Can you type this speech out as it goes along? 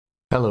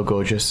Hello,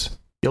 gorgeous.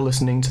 You're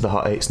listening to the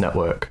Hot Eights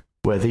Network,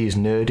 where these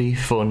nerdy,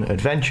 fun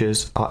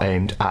adventures are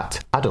aimed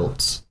at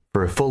adults.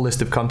 For a full list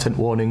of content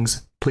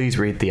warnings, please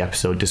read the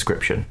episode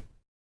description.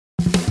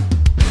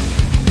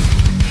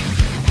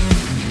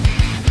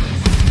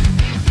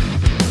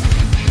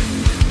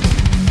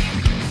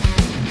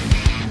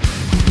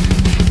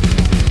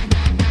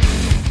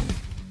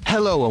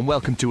 Hello and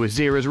welcome to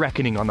Azira's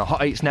Reckoning on the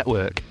Hot Eights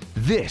Network.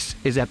 This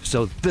is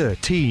episode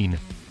 13.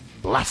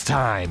 Last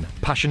time,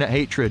 passionate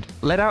hatred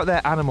let out their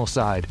animal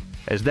side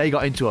as they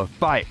got into a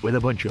fight with a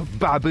bunch of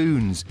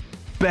baboons,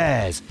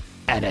 bears,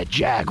 and a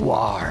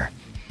jaguar.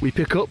 We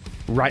pick up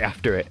right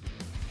after it.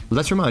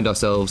 Let's remind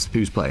ourselves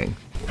who's playing.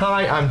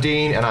 Hi, I'm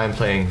Dean and I'm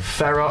playing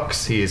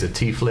Ferox. He is a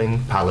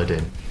tiefling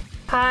paladin.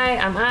 Hi,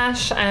 I'm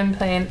Ash. I'm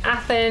playing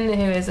Athen,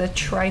 who is a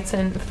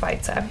Triton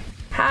fighter.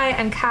 Hi,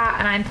 I'm Kat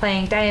and I'm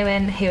playing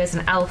Damon, who is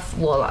an elf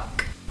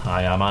warlock.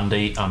 Hi, I'm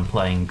Andy. I'm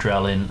playing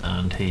Drellin,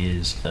 and he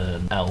is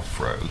an elf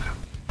rogue.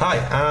 Hi,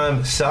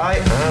 I'm Sai,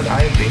 and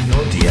I am being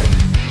your DM.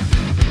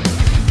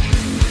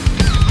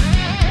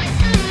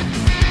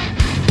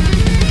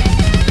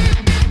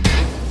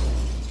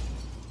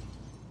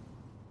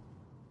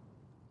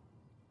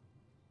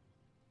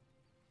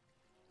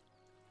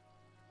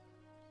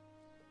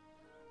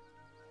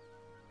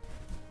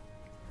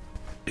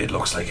 It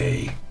looks like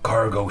a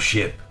cargo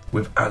ship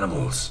with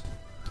animals.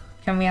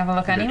 Can we have a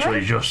look anyway?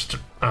 Literally just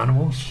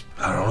animals.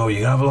 I don't know, you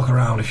can have a look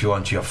around if you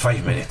want. You have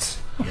 5 minutes.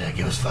 Yeah,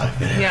 give us 5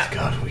 minutes. Yeah.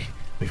 God,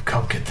 we've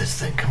conquered this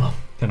thing. Come on.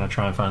 Can I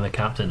try and find the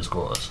captain's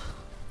quarters?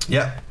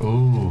 Yeah.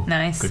 Ooh,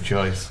 Nice. good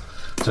choice.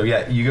 So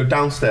yeah, you go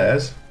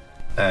downstairs,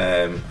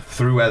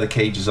 through where the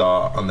cages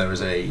are, and there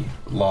is a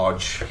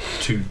large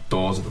 2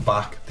 doors at the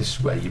back. This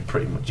is where you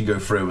pretty much you go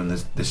through, and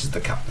this is the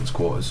captain's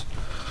quarters.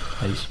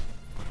 Please.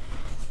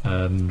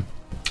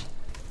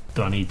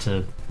 Do I need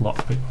to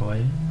lockpick my way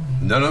in?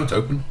 No, it's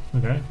open.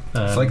 Okay.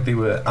 It's like they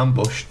were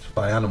ambushed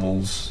by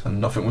animals, and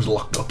nothing was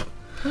locked up.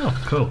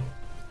 Oh, cool.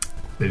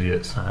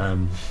 Idiots.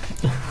 Can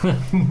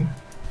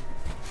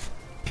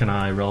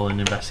I roll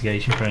an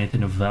investigation for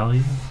anything of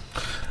value?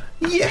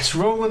 Yes,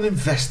 roll an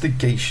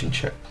investigation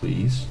check,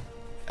 please.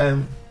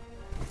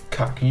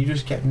 Kat, can you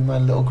just get me my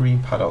little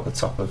green pad out the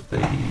top of the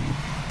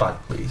bag,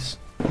 please?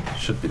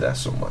 Should be there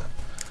somewhere.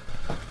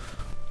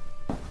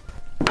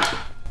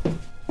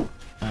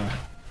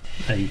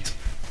 8.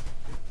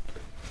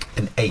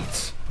 An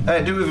 8.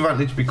 Do with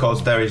advantage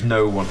because there is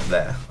no one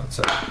there. That's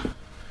it.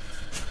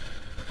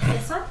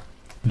 This one?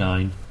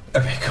 9.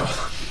 Okay, cool.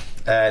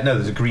 No,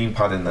 there's a green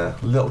pad in there.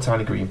 A little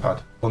tiny green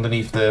pad.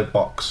 Underneath the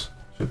box,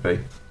 should be.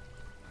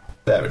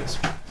 There it is.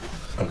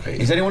 Okay.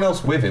 Is anyone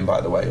else with him,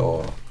 by the way,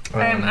 or...?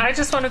 I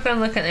just want to go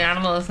and look at the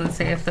animals and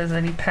see if there's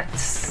any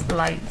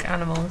pets-like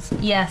animals.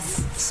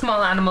 Yes.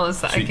 Small animals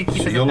that I could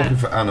keep So as you're a pet. looking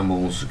for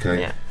animals, okay.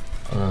 Yeah.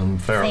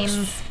 Ferox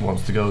Same.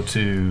 wants to go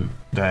to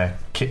their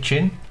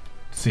kitchen,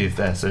 see if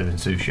they're serving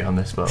sushi on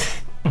this boat.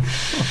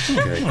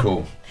 Okay,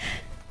 cool.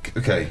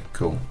 Okay,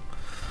 cool.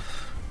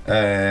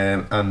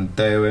 And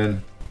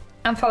Darwin...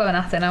 I'm following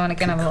Athen. I want to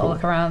go and have a little Cool.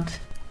 look around.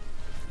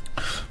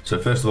 So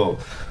first of all,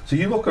 so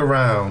you look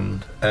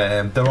around,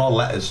 there are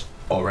letters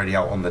already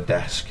out on the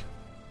desk,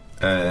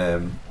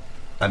 and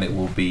it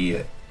will be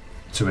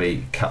to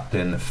a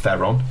Captain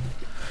Ferron,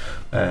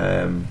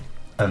 and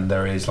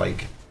there is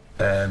like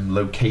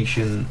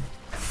location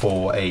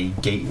for a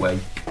gateway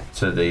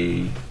to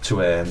the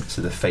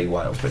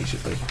Feywilds,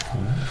 basically.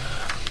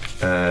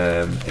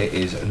 It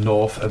is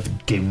north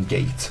of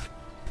Dimgate.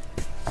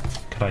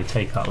 Could I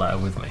take that letter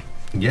with me?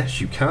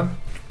 Yes, you can.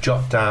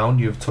 Jot down.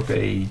 You've took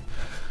a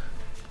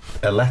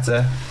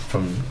letter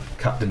from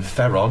Captain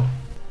Ferron,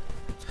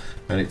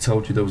 and it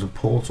told you there was a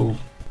portal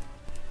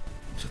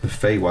to the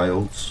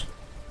Feywilds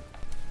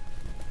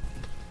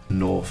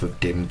north of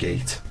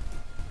Dimgate.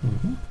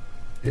 Mm-hmm.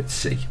 It's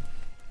sea.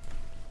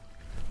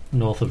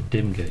 North of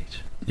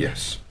Dimgate.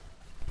 Yes,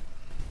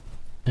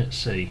 At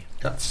sea.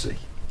 that's sea.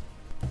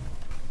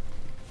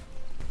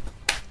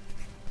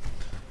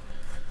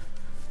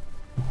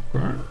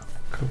 Right.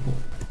 Cool.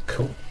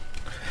 Cool.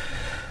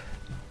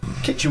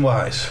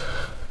 Kitchen-wise,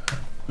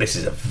 this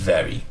is a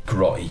very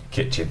grotty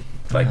kitchen.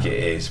 Like,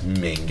 it is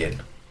minging.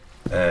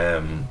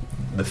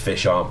 The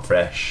fish aren't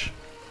fresh.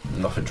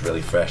 Nothing's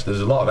really fresh.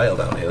 There's a lot of ale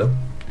down here, though.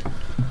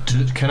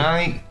 Can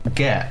I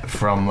get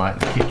from like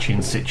the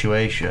kitchen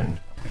situation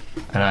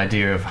an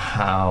idea of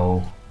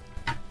how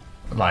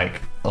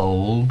like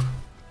old?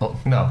 Oh,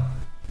 no.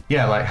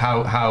 Yeah, like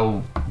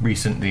how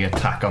recent the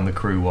attack on the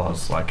crew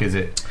was. Like, is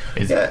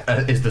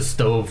the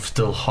stove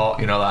still hot?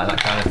 You know, like that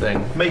kind of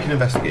thing. Make an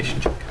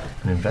investigation check.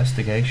 An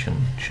investigation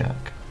check.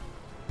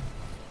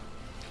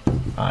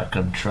 I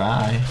can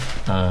try.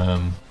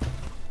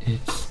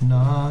 It's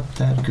not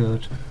that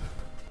good.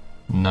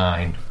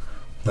 9.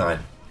 9.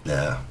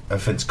 Yeah,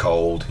 everything's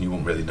cold. You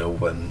won't really know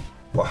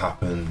what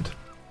happened.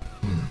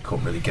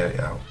 Couldn't really get it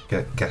out.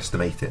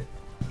 Guesstimate it.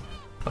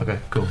 Okay,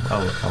 cool.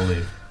 I'll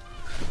leave.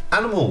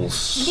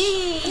 Animals.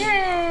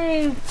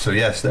 Yay! So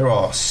yes, there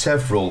are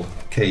several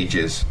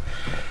cages.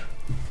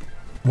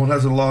 One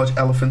has a large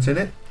elephant in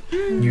it.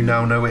 You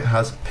now know it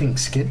has pink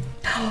skin.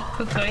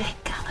 Okay.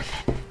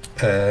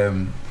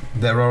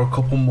 There are a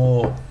couple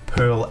more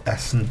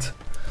pearlescent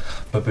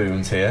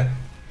baboons here.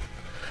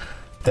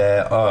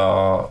 There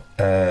are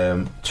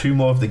 2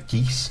 more of the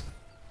geese,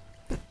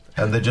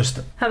 and they're just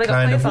Have they got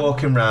kind of plates on?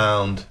 walking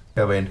round,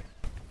 going.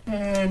 We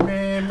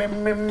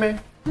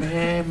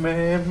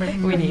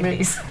need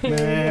these.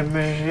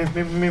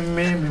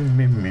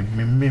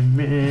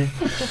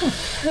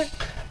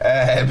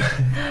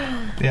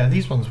 Yeah,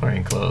 these ones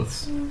wearing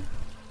clothes.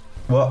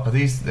 What? Are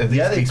these Yeah,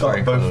 they've geese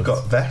wearing both clothes?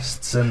 got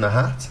vests and a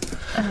hat.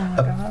 Oh my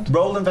god.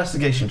 Roll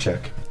investigation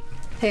check.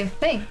 Who?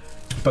 Me?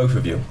 Both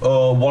of you.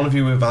 Or one of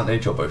you with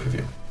advantage, or both of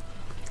you.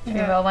 We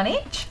roll one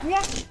each?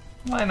 Yeah.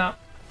 Why not?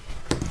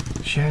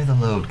 Share the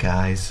load,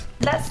 guys.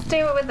 Let's do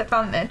it with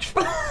advantage.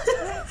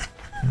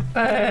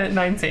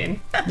 19.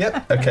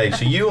 Yep. Okay,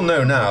 so you'll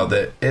know now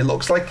that it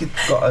looks like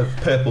it's got a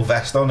purple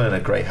vest on and a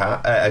grey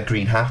hat, a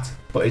green hat,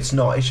 but it's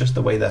not. It's just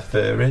the way their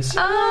fur is,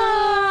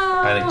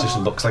 Oh! and it just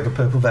looks like a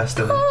purple vest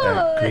and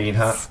a green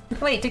hat.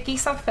 Wait, do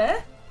geese have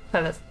fur?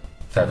 Feathers.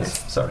 Feathers.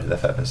 Sorry, their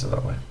feathers are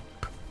that way.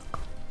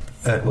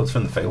 Well, it's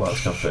from the Feywild.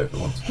 It's not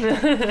purple ones.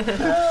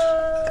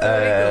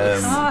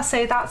 Oh,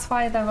 so that's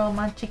why they're all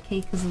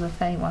magic-y, because of the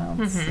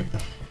Feywilds.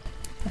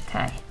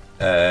 Okay.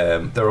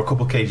 There are a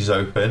couple cages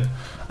open,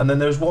 and then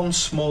there's one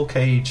small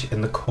cage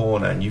in the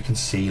corner, and you can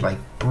see like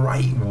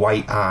bright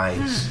white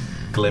eyes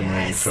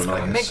glimmering from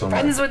like a Make summer.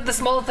 friends with the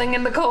small thing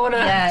in the corner.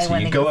 Yeah, So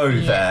when you they go can over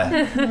see it.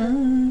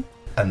 there,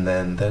 and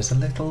then there's a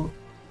little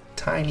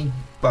tiny,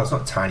 well, it's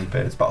not a tiny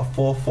bird, it's about a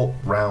 4-foot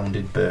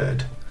rounded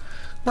bird.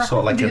 Sort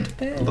of like Rounded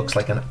bird. looks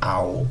like an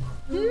owl.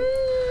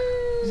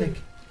 He's like,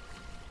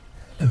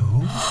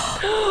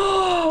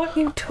 hello,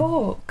 You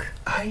talk.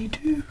 I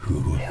do.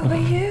 Who are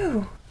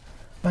you?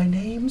 My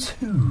name's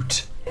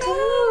Hoot.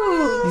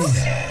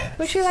 Yeah,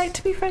 Would you like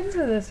to be friends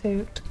with us,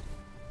 Hoot?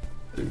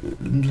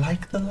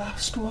 like the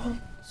last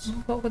one.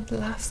 What were the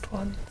last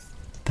ones?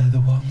 They're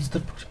the ones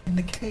that put me in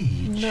the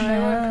cage. No, I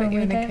won't put you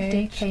we in a don't do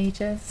cage.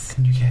 cages.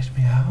 Can you get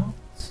me out?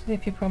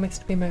 If you promise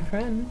to be my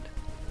friend.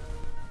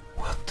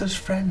 What does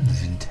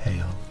friends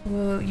entail?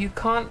 Well, you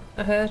can't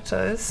hurt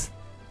us.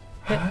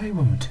 I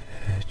won't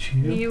hurt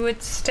you. You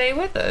would stay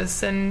with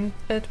us and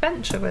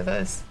adventure with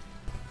us.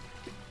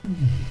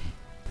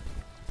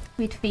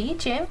 We'd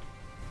feed you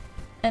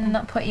and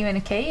not put you in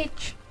a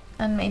cage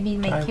and maybe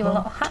make I you a little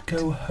want hat. to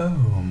go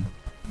home.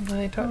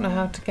 I don't know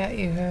how to get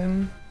you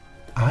home.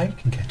 I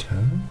can get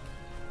home.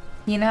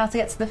 You know how to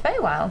get to the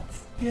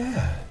Feywilds?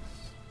 Yeah.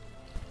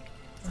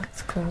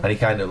 That's cool. And he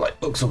kind of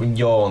like looks up and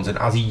yawns, and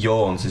as he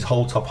yawns, his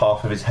whole top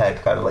half of his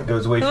head kind of like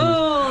goes away from his...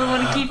 Oh, I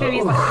want to keep him.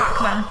 He's like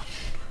Pac-Man.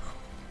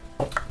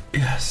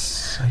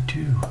 Yes, I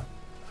do.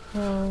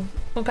 Oh,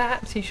 well,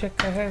 perhaps you should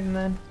go home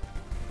then.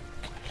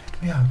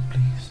 Let me out,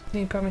 please.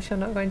 You promise you're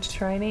not going to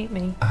try and eat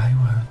me? I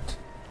won't.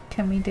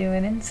 Can we do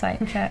an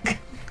insight check?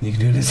 You can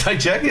do an inside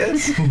check,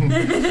 yes?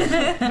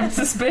 I'm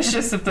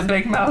suspicious of the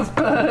big mouth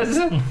bird.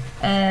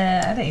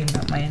 I don't even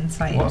know my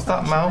insight. What's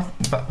that mouth?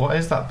 What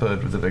is that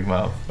bird with the big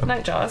mouth?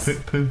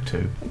 Nightjars.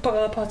 Poo-too.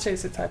 Potty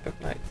is a type of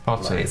night.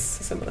 Potty. It's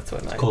similar to a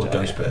nightjar. Called a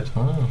ghost bird.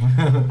 Oh.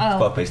 Oh,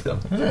 Well, based on.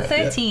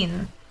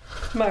 13.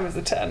 Mine was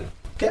a 10.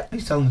 Yeah,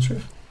 he's telling the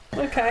truth.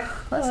 Okay.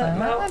 That's Let him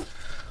not out. bad.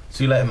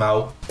 So you let him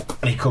out,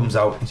 and he comes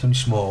out. He's only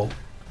small.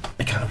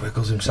 He kind of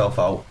wiggles himself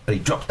out, and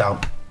he drops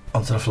down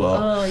onto the floor.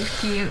 Oh, he's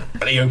cute.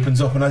 And he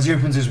opens up, and as he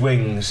opens his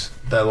wings,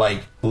 they're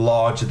like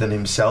larger than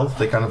himself.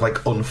 They kind of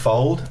like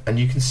unfold, and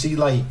you can see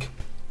like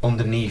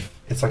underneath,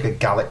 it's like a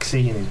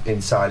galaxy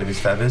inside of his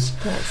feathers.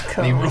 That's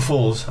And he cool.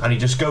 ruffles, and he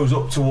just goes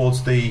up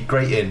towards the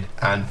grating,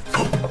 and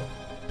just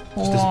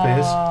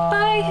disappears.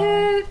 Bye,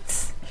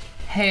 Hoots.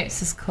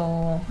 Hoots is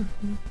cool.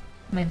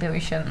 Maybe we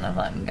shouldn't have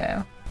let him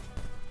go.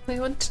 We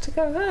wanted to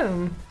go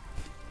home.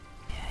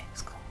 Yeah, he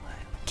was cool.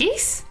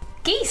 Geese?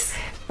 Geese!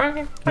 Did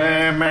you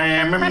say there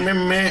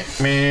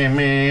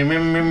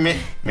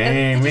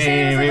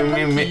was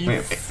other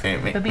monkeys?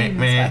 Baboons,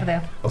 whatever they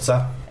are. What's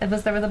that?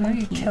 Was there other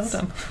monkeys? Killed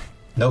them.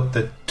 Nope,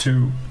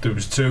 there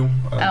was two.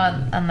 Oh,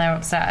 and they're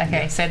upset.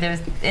 Okay, so there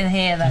was in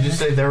here then. Did you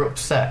say they're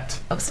upset?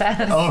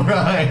 Upstairs. Oh,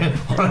 right.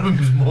 One of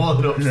them's more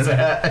than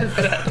upset.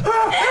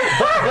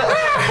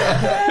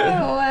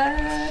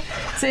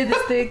 So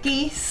there's the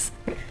geese,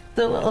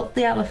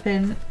 the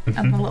elephant,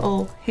 and the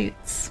little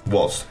hoots.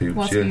 Was Hoots,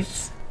 What's yes.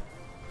 hoots?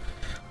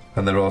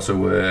 And there also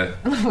were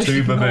We two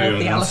ignored baboons,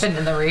 the elephant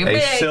in the room. a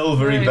Yay.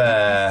 silvery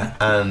bear,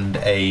 and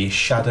a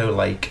shadow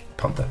lake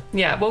panther.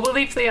 Yeah, well, we'll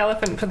leave the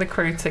elephant for the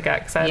crew to get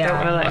because I Yeah, don't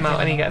want to let him out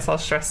and he okay. gets all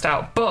stressed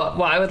out. But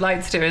what I would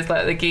like to do is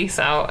let the geese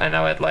out, and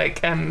I would like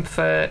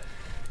for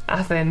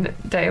Athen,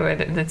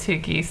 David, and the two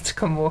geese to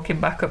come walking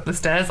back up the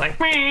stairs like.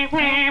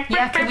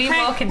 Yeah, can we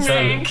walk in So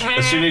sync?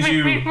 as soon as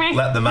you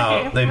let them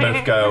out, they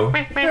both go,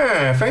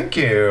 yeah, thank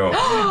you.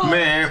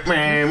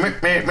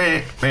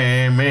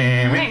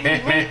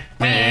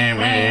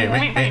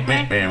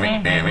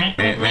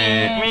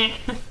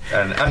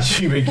 And as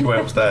you make your way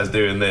upstairs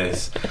doing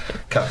this,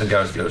 Captain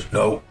Garrett goes,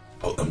 no,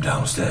 put them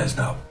downstairs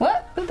now.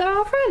 What? But they're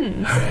our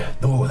friends.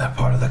 No, they're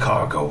part of the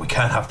cargo. We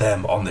can't have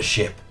them on the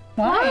ship.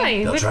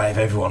 Why? They'll drive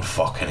everyone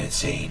fucking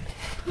insane.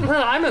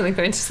 Well, I'm only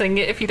going to sing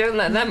it if you don't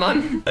let them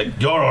on.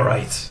 You're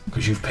alright,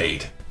 because you've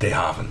paid. They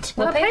haven't.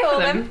 We'll pay for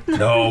them.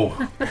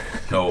 No,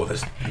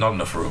 there's not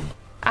enough room.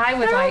 I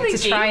would They're like only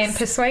to try geese. and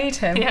persuade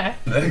him. Yeah.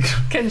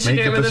 Can she Make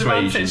do it a with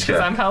persuasion advantage check.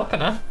 because I'm helping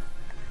her?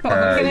 What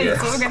are we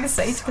yes. going to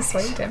say to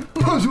persuade him?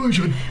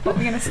 Persuasion. What are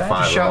we going to say?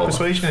 Fine. Shout roll.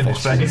 persuasion in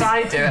his face. If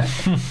I do it.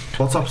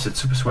 What's opposite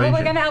to persuasion?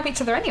 Well, we're going to help each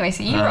other anyway,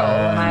 so you roll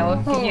and I will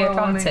give you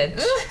advantage.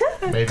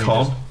 Maybe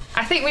Tom?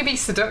 I think we'd be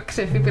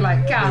seductive. We'd be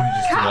like,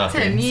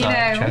 Captain, you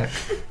know.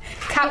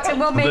 Captain,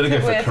 we'll make gonna it go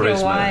for worth your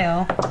charisma.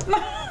 while.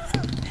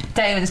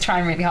 Damon's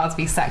trying really hard to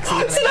be sexy.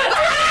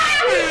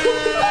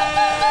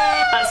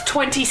 That's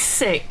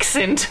 26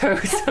 in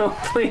total,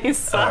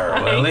 please.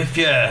 Alright, well,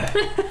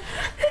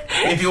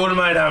 if you wouldn't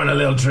mind having a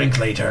little drink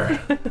later.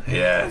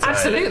 Yeah. it's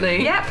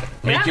Absolutely. Yep.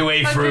 Make your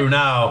way through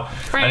now.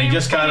 And he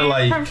just kind of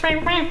like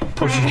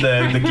pushes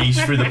the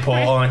geese through the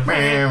portal. Like,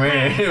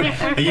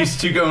 are you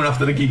two going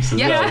after the geese as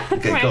well?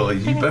 Okay, cool.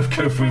 You both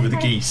go through with the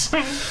geese.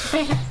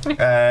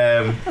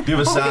 The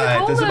other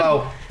side, there's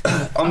about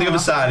on the other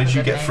side as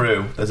you get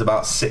through, there's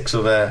about 6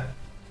 other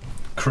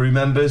crew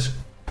members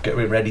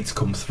getting ready to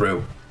come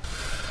through.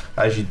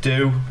 As you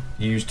do,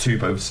 you two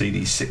both see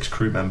these 6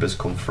 crew members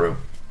come through.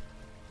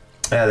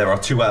 There are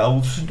 2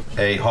 elves,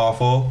 a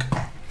half-orc,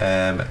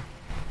 a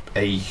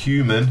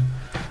human,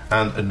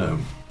 and a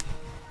gnome.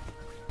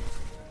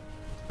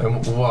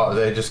 And what?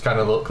 They just kind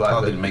of look like.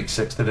 I didn't make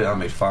 6, did it? I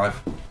made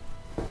 5.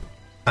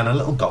 And a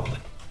little goblin.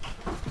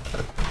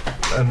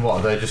 And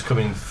what? They're just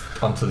coming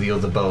onto the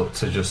other boat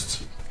to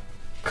just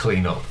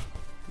clean up.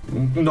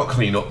 Not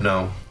clean up,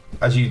 no.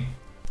 As you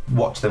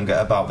watch them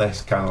get about, they're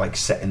kind of like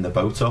setting the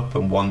boat up,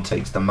 and one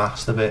takes the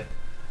mast of it.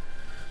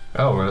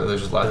 Oh, well, they're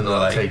just like, And they're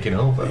like, taking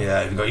over.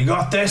 Yeah, you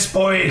got this,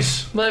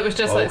 boys. Well, it was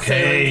just like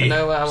sailing to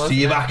nowhere, wasn't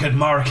see you it? back at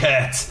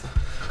Marquette.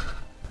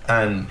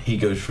 And he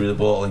goes through the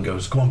ball and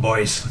goes, "Come on,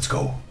 boys, let's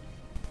go."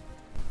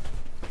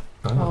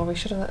 Oh, we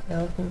should have let the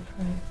elephant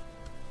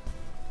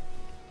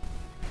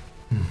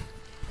through.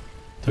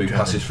 So he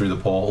passes through the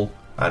portal,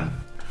 and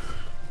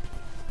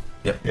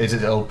Is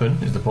it open?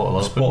 Is the portal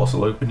the open? portal's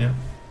still open, yeah.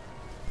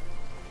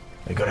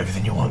 You got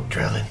everything you want,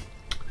 Drellin?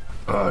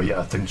 Yeah,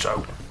 I think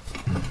so.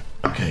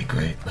 Okay,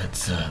 great.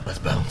 Let's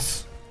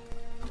bounce.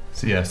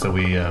 So yeah, so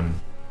we'll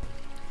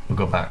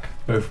go back.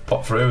 Both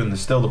pop through, and there's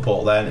still the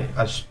portal there. And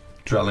as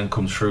Drellin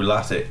comes through,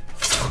 lat it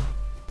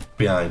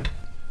behind.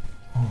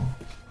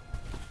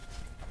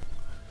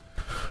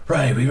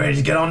 Right, we ready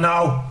to get on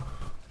now?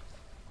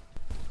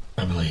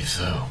 I believe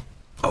so.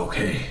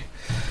 Okay.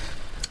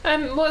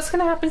 What's going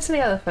to happen to the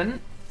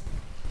elephant?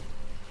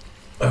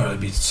 It'll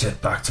be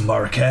sent back to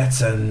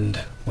Marquette, and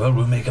well,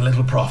 we'll make a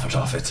little profit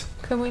off it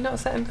Can we not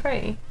set him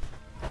free?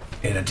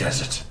 in a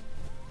desert.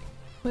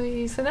 Well,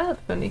 he's an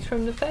elephant. He's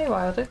from the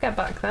Feywild. Let's get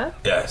back there.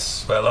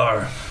 Yes.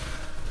 Well,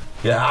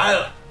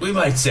 we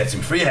might set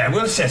him free. Yeah,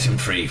 we'll set him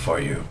free for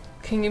you.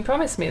 Can you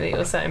promise me that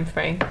you'll set him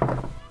free?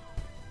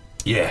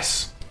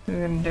 Yes.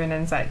 We're going to do an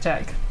insight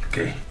check.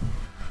 Okay.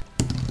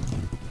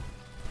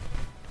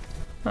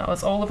 That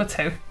was all of a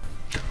 2.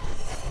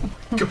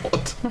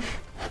 God.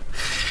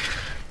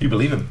 You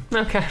believe him?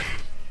 Okay.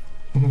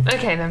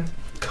 Okay then.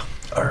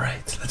 All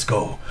right, let's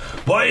go,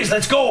 boys.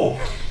 Let's go.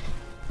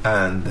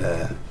 And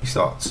he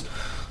starts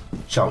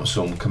shouting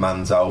some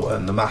commands out,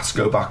 and the masks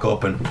go back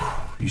up, and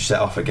you set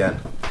off again.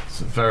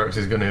 So Ferox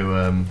is going to,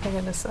 I'm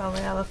going to sell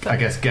the elephant. I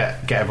guess,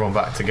 get everyone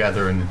back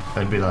together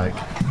and be like,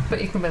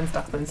 But you convince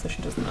Declan so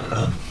she doesn't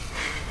know.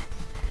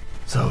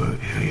 So,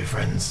 who are your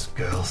friends,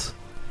 girls?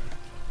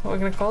 What are we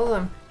going to call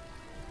them?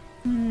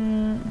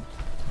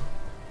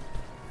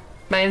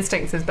 My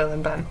instinct is Bill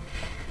and Ben.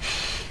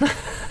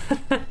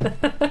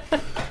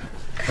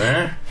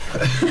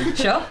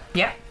 Sure?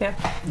 Yeah.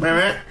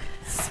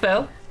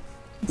 Spill.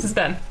 This is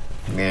Ben.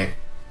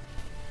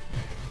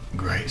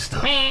 Great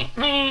stuff. And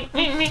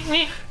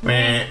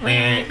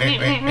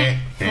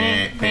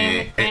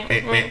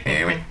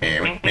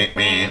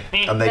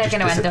they They're just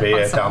going to end up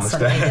disappear on down the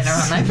Sunday dinner,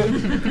 stairs. aren't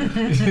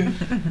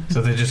they?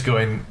 so they're just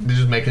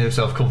making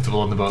themselves comfortable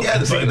on the boat. Yeah,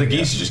 the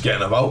geese are just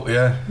getting about.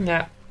 Yeah.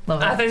 Yeah.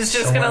 Love it. Athens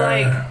just gonna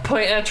like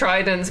point her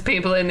trident to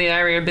people in the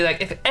area and be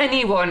like, if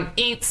anyone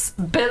eats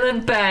Bill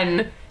and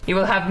Ben, you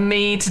will have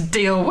me to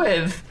deal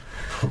with.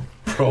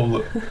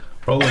 Roll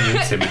an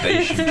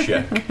intimidation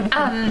check.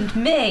 And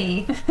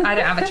me. I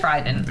don't have a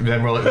trident.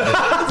 Then roll it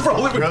with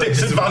Roll it with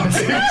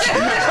disadvantage.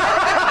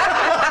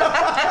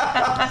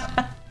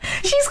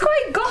 She's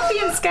quite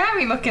gothy and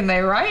scary looking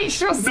though, right?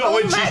 She was Not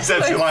when she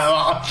says it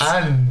like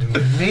that. and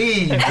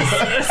me.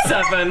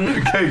 7.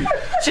 Okay.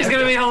 She's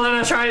gonna be holding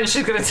her trident.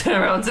 She's gonna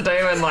turn around to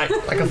Dave and like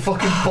Like a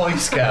fucking Boy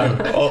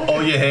Scout.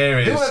 All you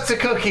hear Who is. wants a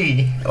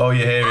cookie? All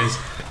you hear is.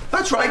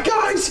 That's right,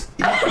 guys.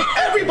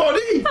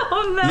 Everybody.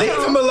 Oh no. Leave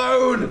them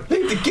alone.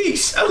 Leave the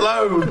geese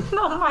alone.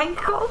 Oh my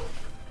god.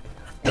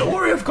 Don't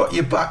worry, I've got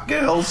your back,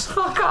 girls.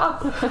 Fuck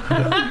off.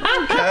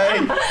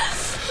 Okay.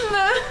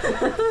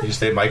 You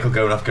just hear Michael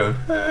going off going.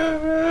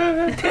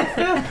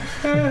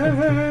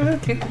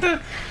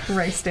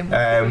 Roasting.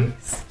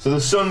 So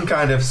the sun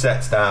kind of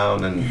sets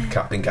down and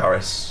Captain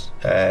Garrus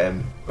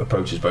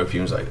approaches both of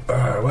you and is like,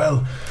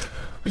 well,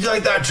 would you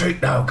like that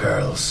drink now,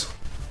 girls?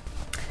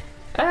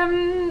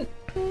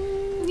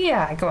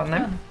 Yeah, go on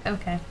then. Oh,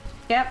 okay.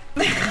 Yep.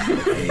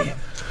 Hey,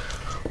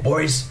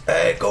 boys,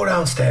 go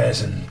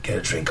downstairs and get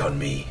a drink on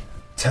me.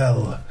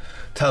 Tell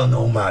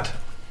Nomad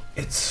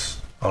it's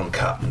on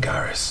Captain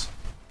Garrus.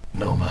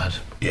 Nomad.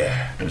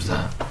 Yeah, Who's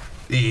that?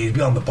 he'll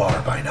be on the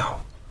bar by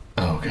now.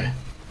 Oh, okay.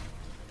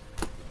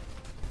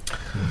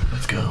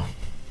 Let's go.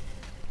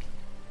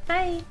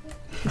 Hi.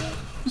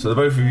 So the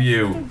both of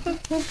you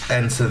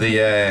enter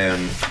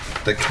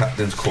the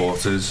captain's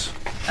quarters.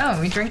 Oh,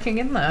 are we drinking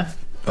in there?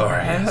 All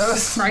right.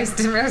 Christ,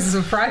 didn't realise it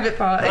was a private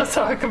party. That's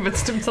how I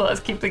convinced him to let us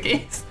keep the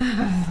geese.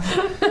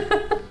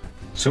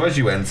 So as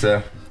you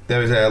enter,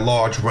 there is a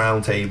large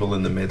round table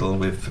in the middle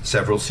with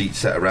several seats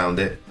set around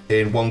it.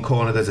 In one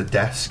corner there's a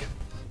desk.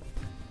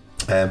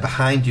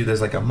 Behind you there's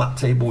like a mat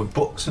table with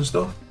books and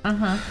stuff.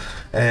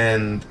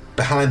 And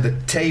behind the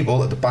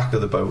table at the back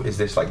of the boat is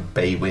this like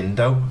bay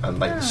window, and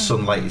like the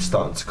sunlight is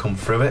starting to come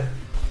through it.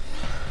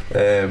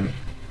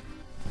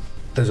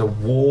 There's a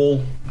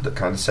wall that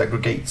kind of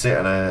segregates it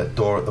and a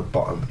door at the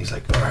bottom. He's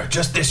like, All right,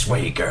 just this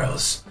way,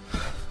 girls.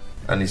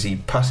 and as he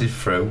passes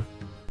through,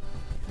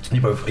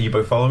 are you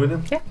both following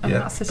him? Yeah. I'm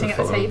not sitting at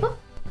the following him. table.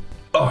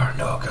 Oh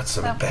no, got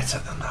something Oh. better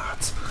than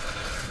that.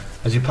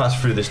 As you pass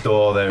through this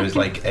door, there is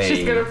like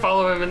She's gonna a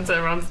follow him and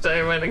turn around to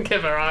Damon and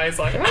give her eyes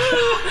like.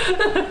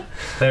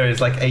 there is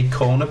like a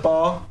corner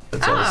bar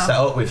that's all Oh, set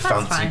up with that's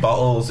fancy fine.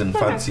 bottles and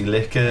fancy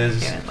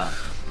liquors. Yeah, but-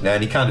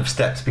 And he kind of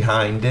steps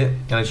behind it,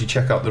 and as you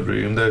check out the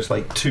room, there's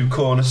like two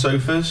corner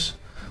sofas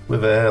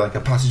with like a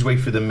passageway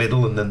through the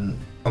middle, and then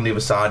on the other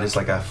side is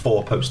like a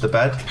 4-poster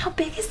bed. How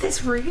big is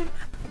this room?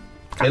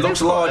 It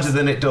looks larger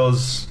than it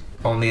does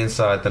on the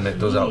inside than it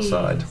does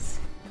outside. Jeez.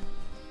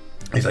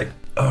 He's like,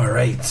 all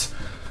right,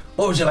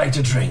 what would you like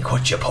to drink?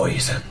 What's your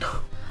poison?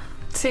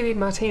 Seaweed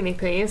martini,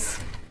 please.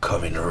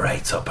 Coming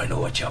right up, I know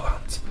what you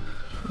want.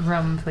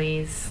 Rum,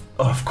 please.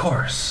 Of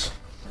course.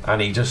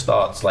 And he just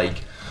starts like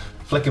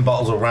flicking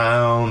bottles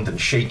around and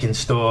shaking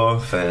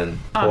stuff and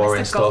Oh,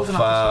 pouring it's the golden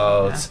stuff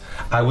out. option,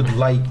 I would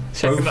like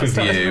Shaking both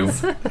that of you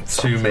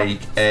to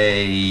make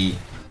a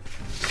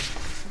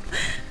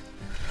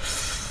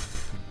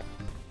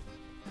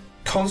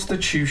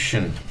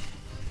Constitution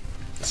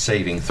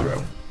saving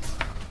throw.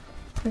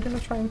 We're gonna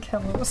try and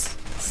kill us.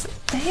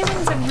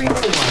 Damon's a real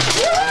one.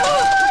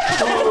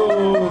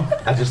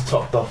 I just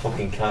topped off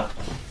fucking cat.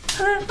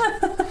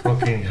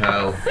 Fucking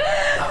hell.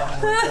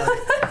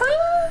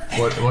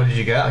 What did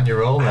you get on your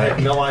roll, mate?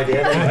 No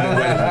idea where it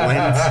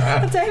went.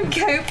 I don't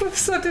cope with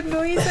sudden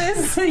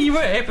noises. You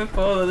were here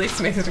before, the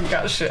least me didn't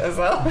get shit as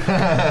well.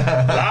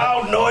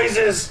 Loud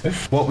noises!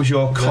 What was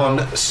your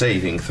con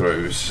saving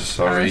throws?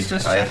 Sorry, was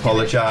just I checking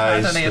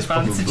apologise. If it had any There's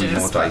probably advantages,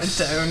 more but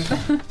dice. I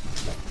don't.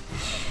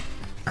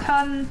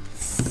 Con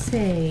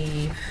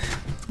save.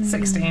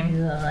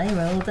 16. I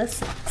rolled a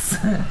 6.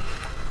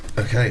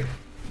 Okay.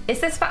 Is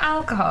this for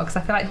alcohol? Because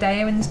I feel like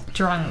Damon's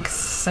drunk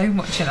so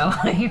much in her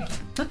life.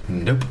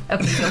 Nope.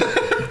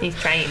 Okay. He's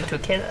trying to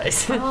kill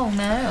us. Oh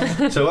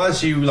no. So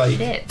as you like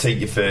Shit. take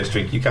your first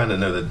drink, you kind of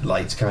know the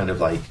lights kind of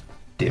like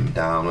dim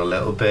down a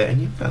little bit,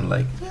 and you kind of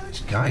like, yeah,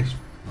 this guy's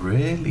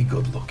really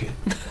good looking.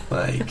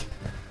 Like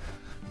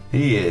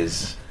he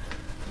is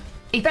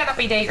He better not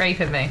be date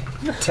raping me.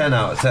 10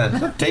 out of 10.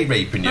 It's not date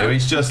raping you.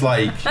 It's just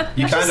like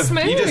you kind of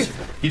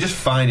you just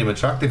find him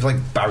attractive, like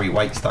Barry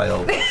White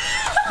style.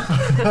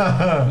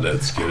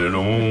 Let's get it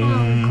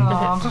on.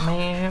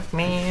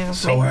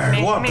 So,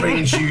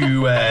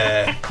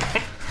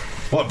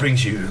 what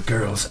brings you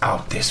girls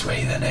out this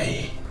way then,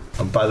 eh?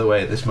 And by the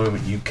way, at this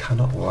moment, you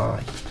cannot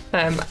lie.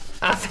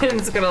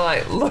 Athen's gonna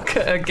like look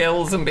at her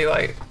gills and be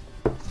like,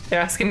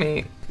 "You're asking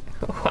me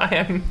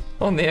why I'm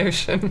on the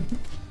ocean?"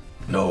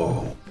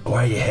 No,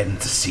 why are you heading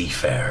to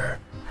Seafair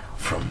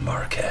from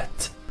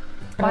Marquette?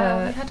 Why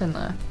are we heading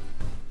there?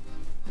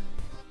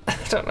 I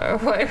don't know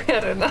why we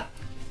had enough.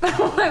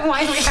 Why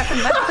are we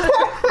heading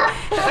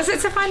there? Was it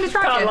to find a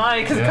Can't dragon?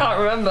 lie because I can't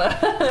remember.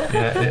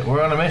 Yeah,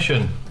 we're on a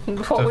mission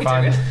What to we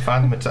find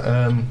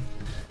doing?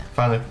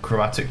 find the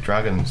chromatic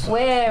dragons We're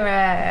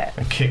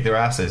and kick their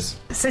asses.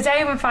 so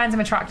Damon finds him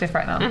attractive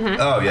right now.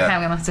 Oh Okay, yeah,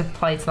 I'm gonna have to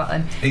play to that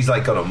then. he's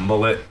like got a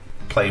mullet,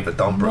 playing for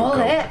Don Broco.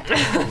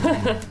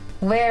 Mullet.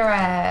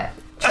 We're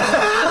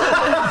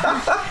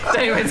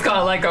David's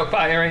got a leg up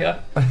by her ear.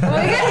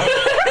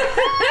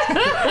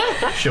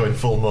 Showing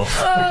full muff.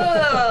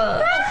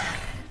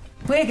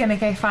 we're gonna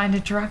go find a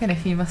dragon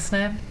if you must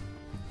know.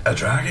 A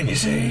dragon, you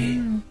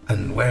say?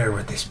 And where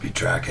would this be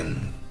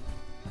dragon?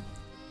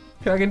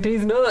 Dragon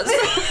D's nuts.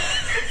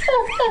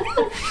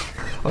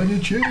 On your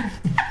chin.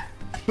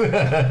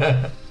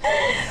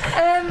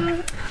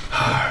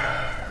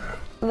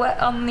 We're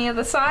on the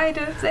other side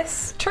of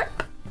this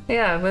trip.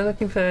 Yeah, we're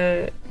looking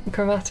for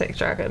chromatic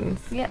dragons.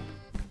 Yep.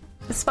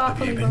 The Have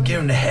sparkly you been one.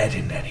 given a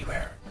heading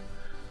anywhere?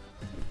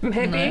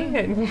 Maybe.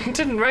 I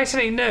didn't write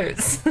any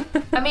notes.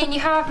 I mean, you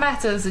have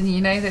met us and you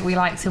know that we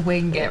like to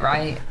wing it,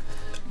 right?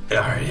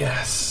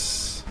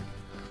 Yes.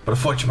 But I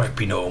thought you might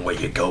be knowing where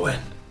you're going.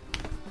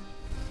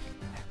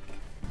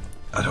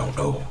 I don't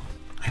know.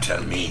 You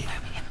tell me.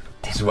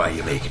 This is why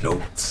you make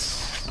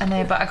notes. I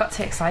know, but I got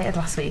too excited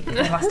last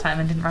time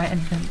and didn't write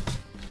anything.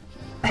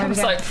 It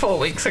was like 4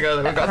 weeks ago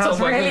that we got I was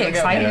told really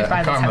excited Yeah, by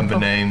I the can't remember temple.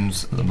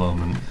 names at the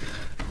moment.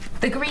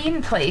 The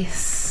green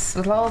place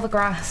with all the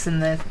grass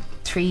and the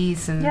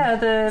trees and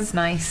it's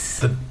nice.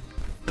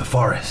 The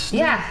forest.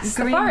 Yes,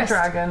 Green the forest.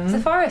 dragon It's the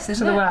forest, to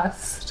isn't the it?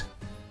 west.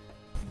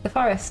 The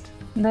forest.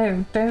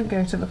 No, don't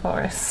go to the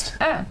forest.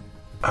 Oh.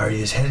 Are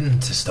you heading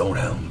to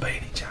Stonehelm by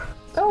any chance?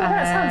 Oh,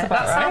 that sounds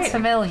about that right. sounds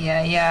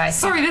familiar, yeah.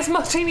 Sorry, this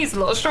martini's a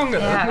lot stronger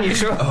Yeah. than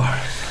usual.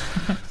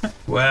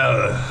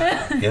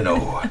 Well, you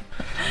know.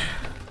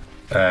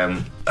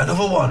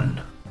 Another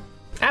one.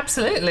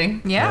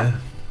 Absolutely. Yeah.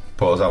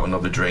 Pours out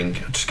another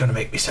drink. I'm just gonna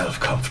make myself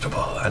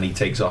comfortable. And he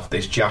takes off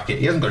this jacket.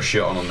 He hasn't got a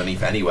shirt on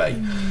underneath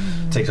anyway.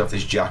 Takes off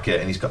this jacket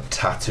and he's got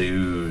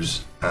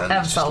tattoos and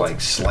just sold.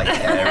 like slight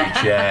hairy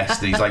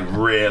chest. And he's like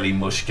really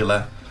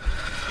muscular.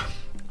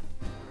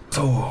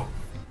 So,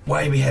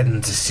 why are we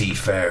heading to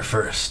Seafair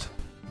first?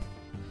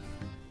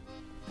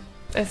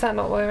 Is that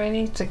not where I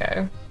need to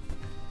go?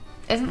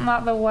 Isn't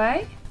that the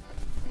way?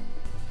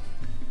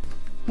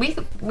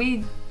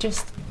 We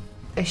just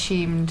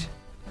assumed.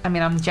 I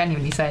mean, I'm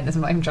genuinely saying this.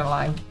 I'm not even trying to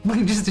lie.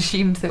 We just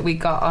assumed that we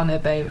got on a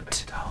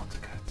boat.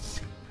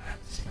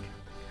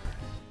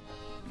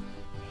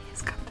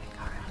 Yes, Captain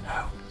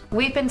Garrett.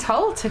 We've been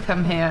told to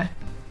come here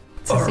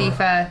to Or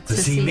Seafair to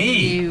see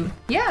me? you.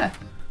 Yeah.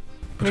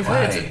 But We've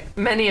why? heard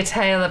many a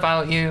tale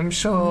about you. I'm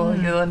sure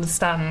you'll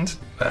understand.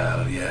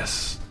 Well,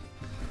 yes.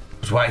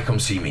 But why come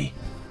see me?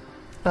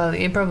 Well,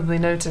 you probably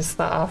noticed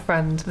that our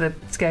friend, the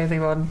scaly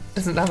one,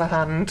 doesn't have a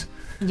hand.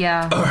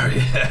 Yeah. Oh,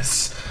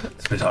 yes.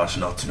 It's a bit hard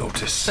not to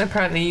notice.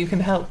 Apparently you can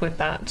help with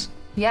that.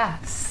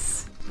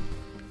 Yes.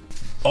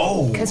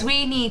 Oh! Because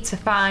we need to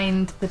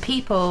find the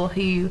people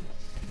who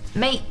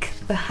make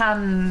the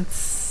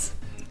hands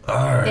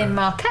in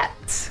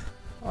Marquette,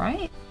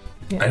 right?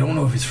 I don't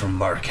know if it's from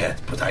Marquette,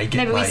 but I get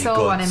Maybe my we saw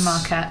goods. one in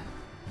Marquette,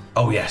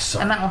 Oh, yes,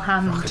 sorry. and that will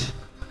hand.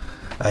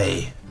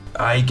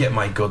 I get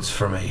my goods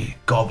from a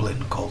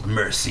goblin called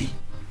Mercy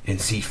in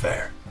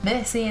Seafair.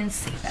 Mercy and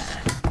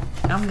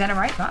Seafair. I'm gonna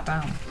write that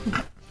down.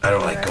 I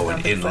don't like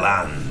going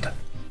inland.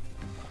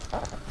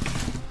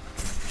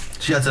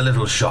 She has a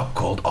little shop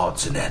called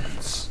Odds and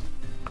Ends.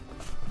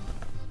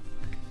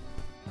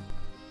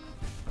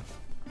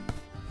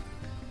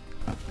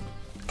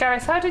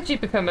 Gareth, how did you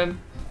become a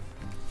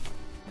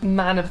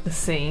man of the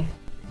sea?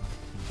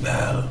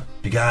 Well,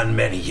 began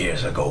many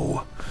years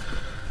ago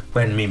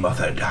when me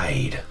mother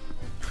died.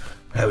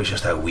 I was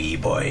just a wee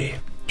boy.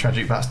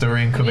 Tragic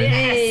backstory incoming.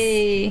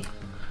 Yay!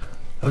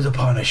 I was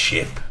upon a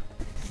ship,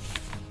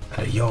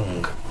 and a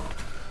young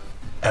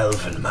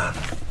elven man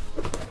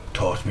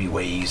taught me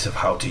ways of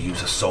how to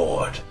use a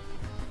sword.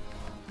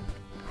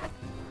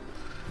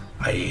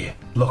 I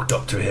looked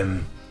up to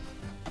him,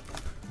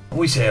 and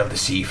we sailed the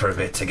sea for a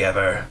bit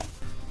together.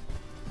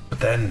 But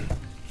then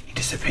he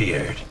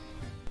disappeared.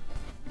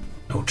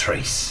 No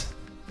trace.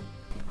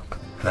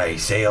 And I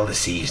sail the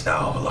seas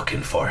now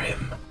looking for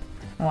him.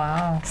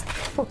 Wow.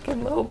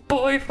 Fucking little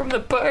boy from the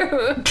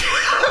boat.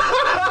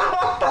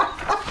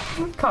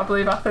 Can't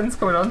believe Athens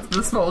going on to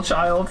the small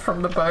child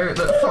from the boat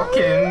that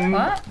fucking...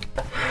 What?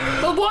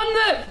 The one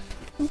that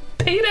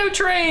pedo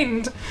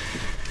trained.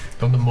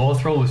 On the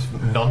Morthril was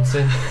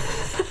nonsense.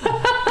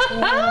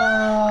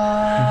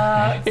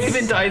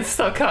 Even died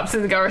stuck caps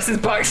in Garrus's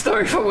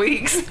backstory for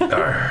weeks.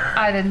 Arr.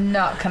 I did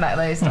not connect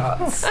those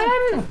dots.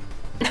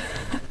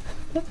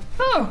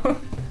 Oh,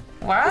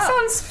 Wow. that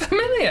sounds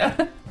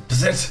familiar.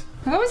 Is it?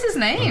 What was his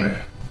name?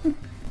 I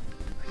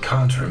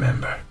can't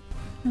remember.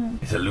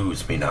 It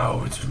eludes me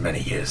now. It was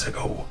many years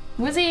ago.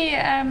 Was he,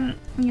 a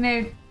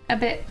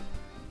bit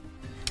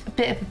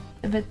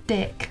of a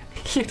dick?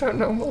 You don't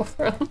know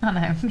Morthril. I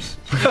know.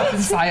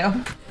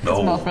 Psyop.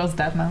 No. Morthrill's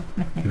dead now.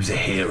 He was a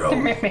hero.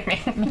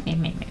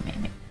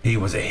 He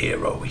was a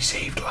hero. He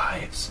saved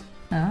lives.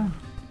 Oh.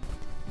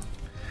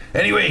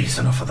 Anyways,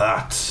 enough of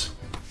that.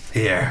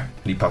 Here.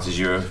 And he passes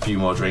you a few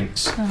more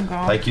drinks. Oh,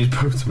 God. Like you're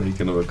supposed to make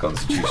another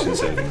constitution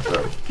saving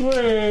throw.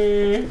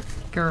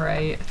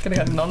 Great. Gonna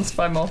get nonced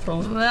by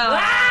Morthril.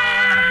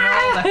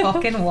 Rolled a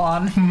fucking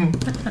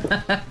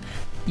 1.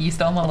 You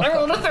stole my I luck.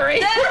 rolled a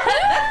 3.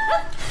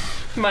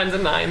 Mine's a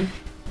 9.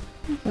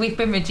 We've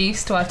been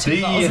reduced to our 2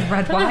 The- bottles of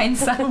red wine,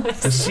 so...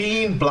 The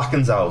scene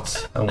blackens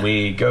out, and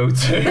we go to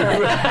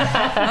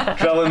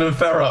Drellin and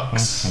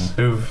Ferox.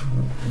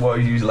 What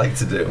would you like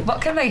to do?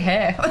 What can they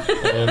hear?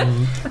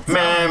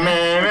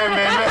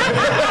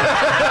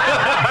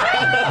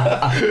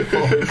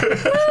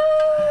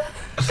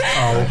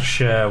 I'll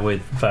share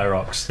with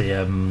Ferox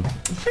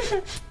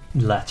the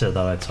letter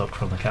that I took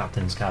from the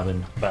captain's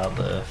cabin about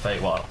the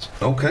Fate Wilds.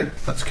 Okay,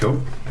 that's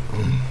cool.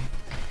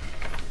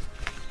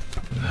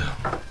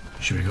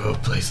 Should we go to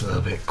a place a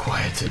little bit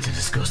quieter to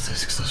discuss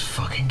this? Because those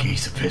fucking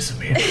geese are pissing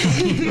me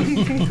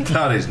off.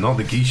 That is not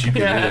the geese you've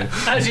been hearing.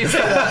 As you say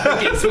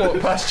that, the geese walk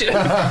past you.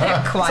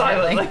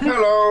 Quietly.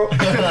 Hello.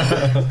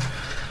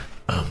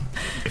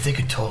 If they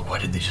could talk, why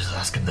didn't they just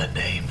ask them their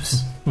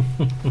names?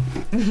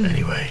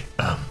 Anyway,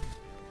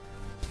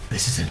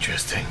 this is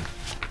interesting.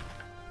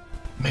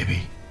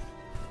 Maybe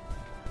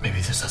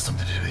this has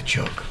something to do with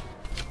Chuck.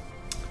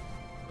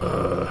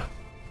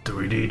 Do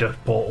we need a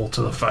portal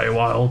to the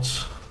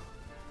Feywilds?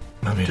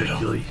 I mean,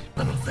 Particularly?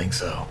 I don't think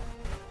so.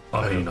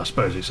 I mean, I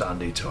suppose it's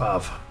handy to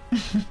have.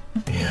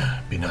 Yeah,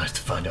 it'd be nice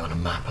to find it on a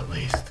map at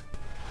least.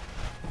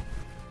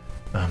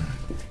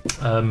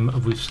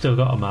 We've still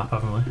got a map,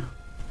 haven't we?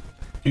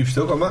 You've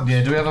still got maps?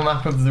 Yeah, do we have a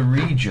map of the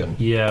region?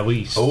 Yeah,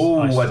 we. Oh,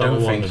 I stole don't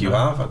one, think you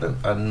didn't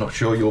have. I'm not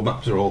sure your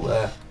maps are all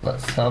there.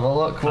 Let's have a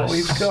look what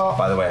we've got.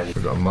 By the way,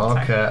 We've got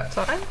Marquette.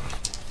 Sorry.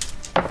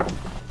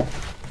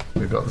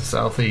 We've got the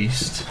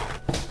southeast.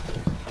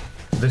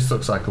 This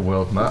looks like a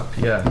world map.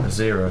 Yeah, a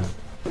 0.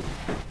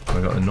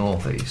 We've got the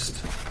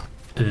northeast.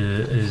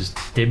 Is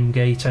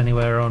Dimgate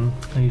anywhere on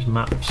these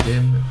maps?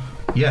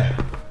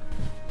 Yeah.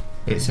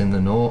 It's in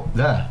the north.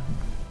 There.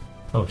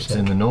 Oh, It's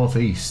in the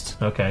northeast.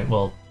 Okay,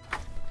 well,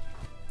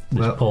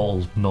 this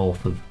portal's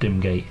north of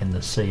Dimgate in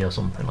the sea or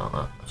something like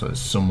that. So it's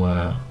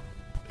somewhere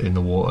in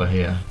the water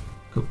here.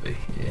 Could be,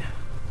 yeah.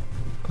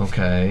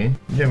 Okay.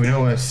 Yeah, we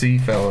know where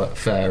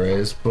Seafair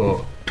is,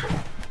 but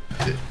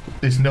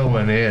it's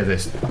nowhere near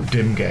this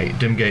Dimgate.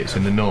 Dimgate's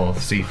in the north,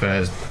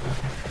 Seafair's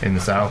in the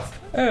south.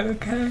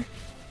 Okay.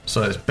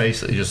 So it's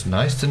basically just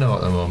nice to know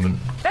at the moment.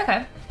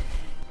 Okay.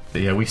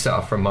 But yeah, we set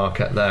off from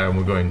Marquette there and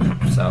we're going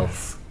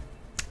south.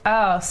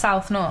 Oh,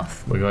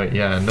 south-north. We're going,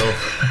 yeah,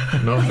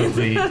 north of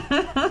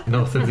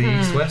the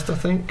east-west, I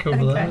think, over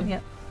Okay,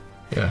 there.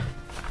 yeah.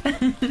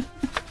 Yeah.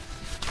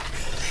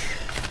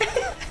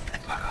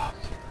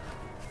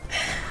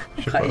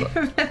 Should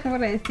put that-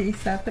 What he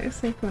said, that was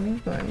so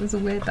funny, but it was a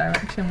weird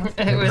direction, wasn't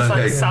It was like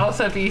Okay. south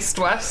of east,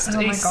 west, Oh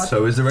my east. God.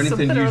 So is there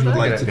anything Something you or would other.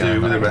 like to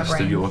do with the Yeah, rest of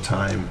brain. your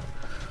time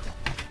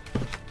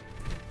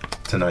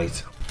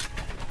tonight?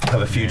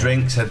 Have a few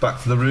drinks, head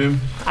back to the room.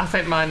 I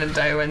think mine and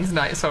Darwin's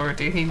night's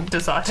already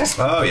decided.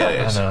 Oh yeah, it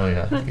I is. know,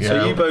 yeah.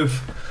 So you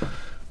both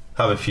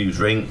have a few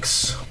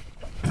drinks,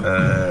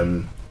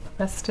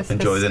 Let's just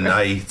enjoy the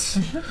night,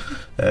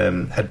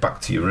 head back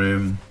to your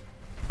room.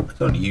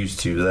 It's only you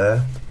two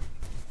there.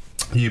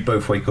 You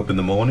both wake up in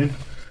the morning.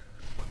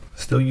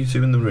 Still you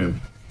two in the room.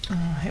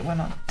 Oh, we're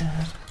not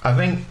dead. I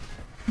think...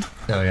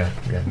 Oh, yeah,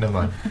 never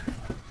mind.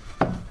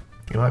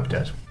 You might be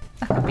dead.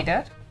 I could be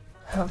dead.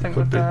 I don't think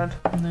Could we're be.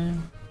 dead. No.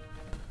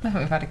 I think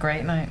we've had a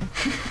great night.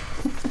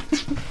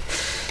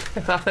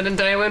 If Athen and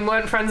Darwin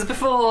weren't friends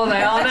before,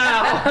 they are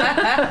now.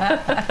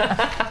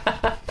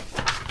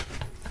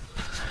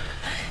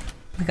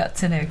 We got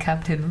to know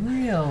Captain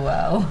real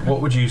well.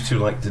 What would you two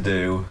like to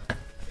do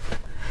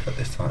at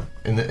this time?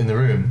 In the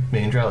room,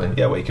 me and Drellin.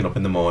 Yeah, waking up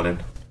in the morning.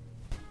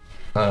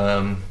 You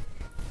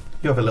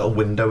have a little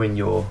window in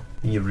your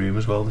room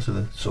as well, so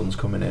the sun's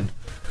coming in.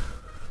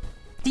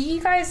 Do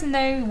you guys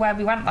know where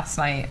we went last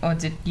night, or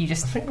did you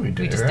just? I think we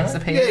did, just right?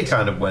 disappeared. Yeah, you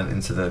kind of went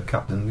into the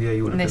captain. Yeah,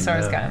 you would have And they been saw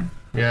us there. going.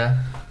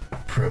 Yeah.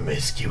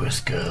 Promiscuous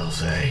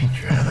girls, eh,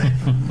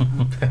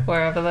 Drellin?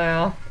 Wherever they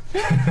are.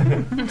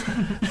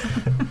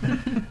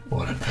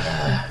 What a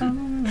pair.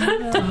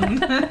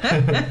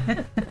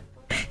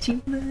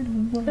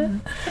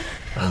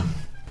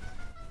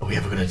 Are we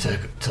ever going to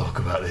talk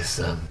about this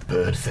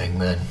bird thing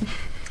then?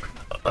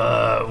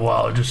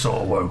 Well, I just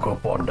sort of woke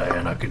up one day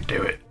and I could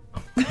do it.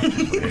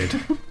 Weird.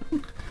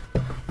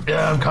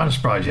 Yeah, I'm kind of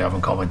surprised you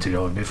haven't commented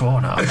on it before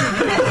now. I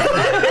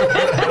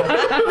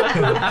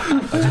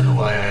don't know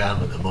why I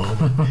am at the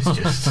moment. It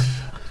just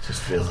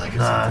feels like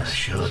it's something I It's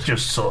should.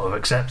 just sort of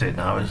accepted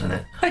now, isn't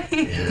it?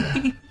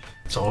 Yeah.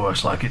 It's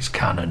almost like it's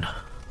canon.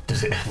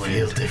 Does it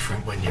feel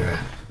different when you're a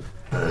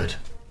bird?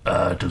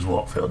 Does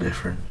what feel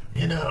different?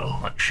 You know?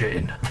 Like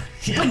shitting.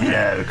 Yeah.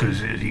 Yeah, because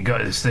you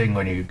got this thing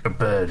when you're a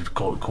bird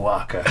called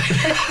quaka.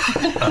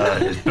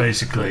 It's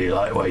basically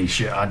like where you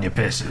shit and you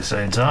piss at the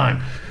same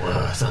time. Well,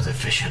 that sounds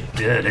efficient.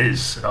 Yeah, it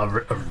is.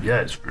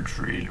 Yeah, it's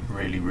really,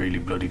 really, really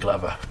bloody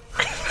clever.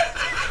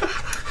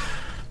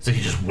 So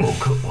you just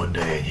woke up one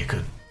day and you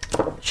could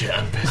shit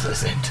and piss at the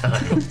same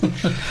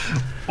time.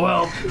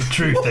 Well, the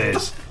truth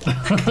is,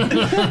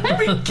 You've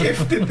been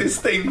gifted this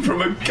thing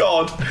from a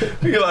god.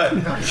 You're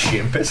like,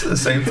 shit and piss at the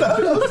same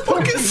time. That's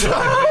fucking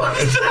sound.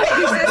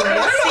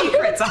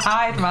 Secret to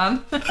hide,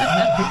 man.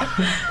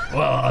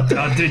 well,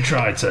 I did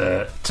try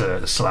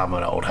to slam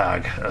an old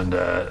hag, and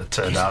it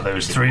turned out there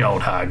was 3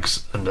 old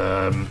hags, and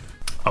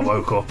I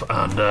woke up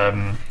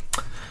and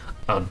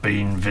I'd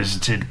been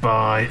visited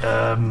by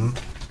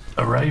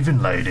a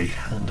raven lady,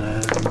 and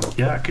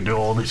yeah, I could do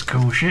all this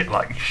cool shit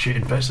like shit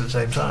and piss at the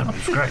same time. It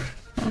was great.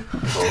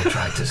 We've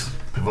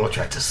all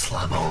tried to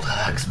slam old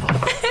hags, but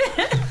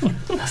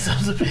that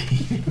sounds a bit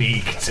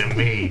unique to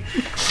me.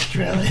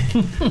 Really?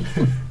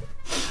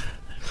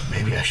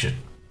 Maybe I should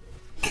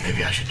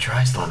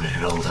try slamming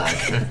an old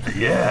hag.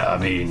 Yeah, I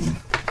mean,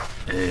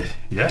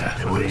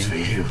 Yeah. It works for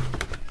you.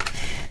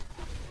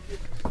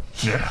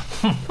 Yeah.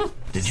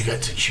 Did you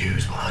get to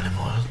choose what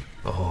animal?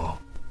 Or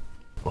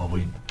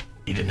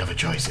you didn't have a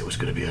choice, it was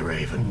going to be a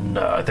raven?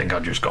 No, I think I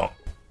just got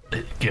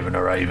given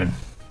a raven.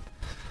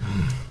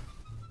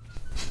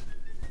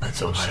 Let's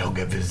hope I don't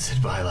get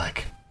visited by,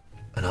 like,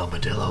 an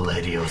armadillo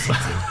lady or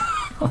something.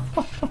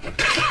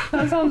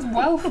 That sounds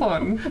well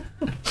fun.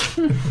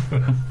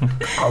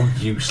 How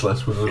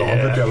useless would an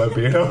armadillo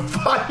be in a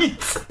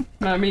fight?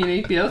 I mean,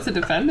 he'd be able to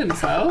defend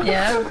himself.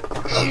 Yeah.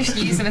 You should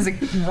use him as a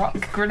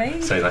rock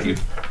grenade. Say that you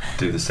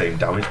do the same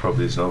damage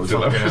probably as an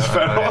armadillo as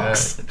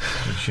ferox.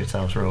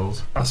 Shithouse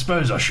rolls. I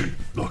suppose I should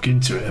look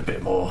into it a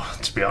bit more,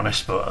 to be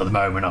honest, but at the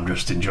moment I'm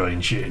just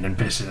enjoying shitting and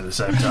pissing at the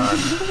same time.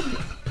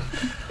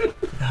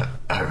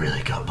 I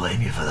really can't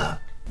blame you for that.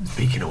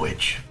 Speaking of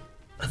which,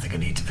 I think I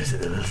need to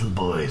visit the little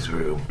boy's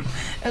room.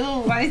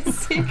 Oh, why is it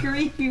so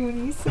creepy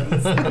when you say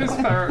so? Because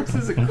Ferox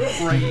is a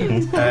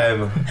great.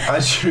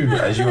 As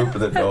you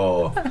open the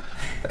door,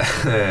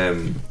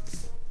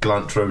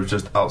 Glantro's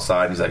just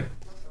outside. He's like,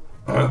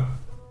 and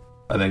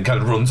then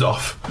kind of runs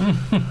off.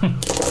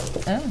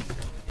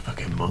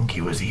 Fucking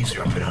monkey was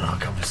eavesdropping on our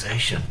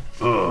conversation.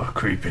 Oh,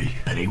 creepy.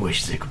 And he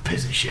wishes he could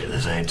piss and shit at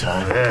the same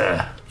time.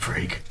 Yeah.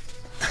 Freak.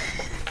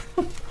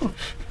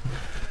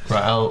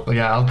 Right,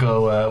 I'll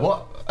go.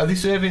 What are they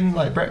serving?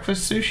 Like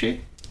breakfast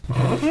sushi?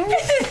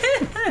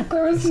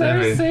 There was no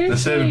sushi. They're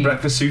serving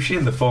breakfast sushi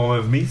in the form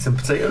of meat and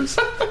potatoes.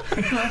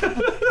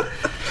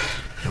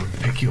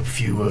 Pick you up a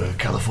few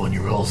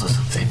California rolls or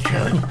something,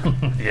 shall I?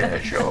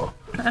 Yeah, sure.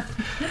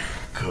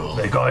 Cool.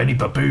 They got any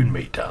baboon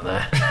meat down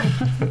there?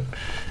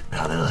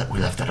 No, we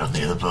left that on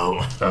the other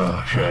boat.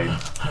 Oh, shame.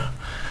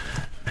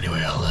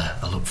 Anyway,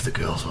 I'll look for the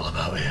girls while I'm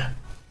out here.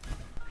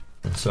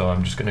 And so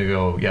I'm just gonna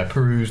go,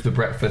 peruse the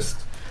breakfast.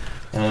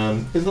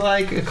 Is there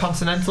like a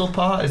continental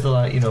part? Is there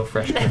like,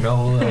 fresh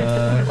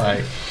granola?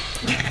 Like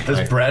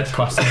There's bread.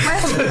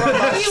 Croissants?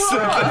 There's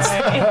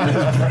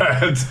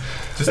bread.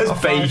 There's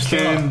not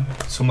bacon.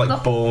 Some like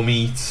Look, boar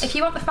meat. If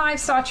you want the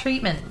 5-star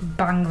treatment,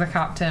 bang the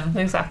captain.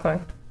 Exactly.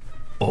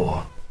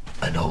 Or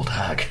an old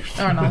hag.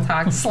 Or an old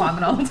hag. Slam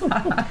an old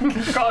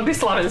hag. Gotta be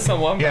slamming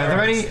someone. Yeah, are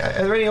there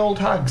any old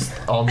hags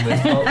on this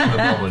boat at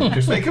the moment?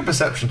 Just Make a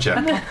perception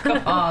check.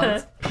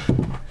 God.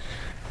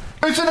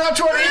 It's an nat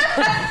 20!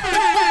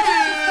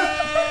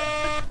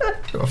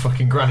 Got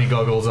fucking granny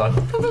goggles on.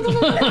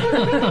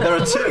 There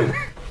are two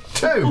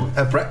Two?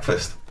 at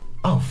breakfast.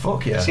 Oh,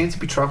 fuck yeah. They seem to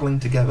be travelling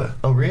together.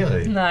 Oh,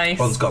 really? Nice.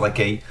 One's got like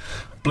a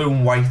blue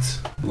and white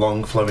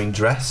long flowing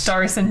dress.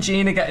 Doris and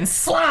Jean are getting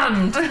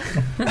slammed.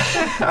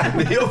 And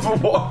the other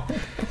one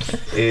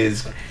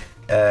is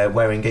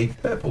wearing a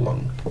purple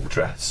long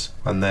dress.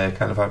 And they're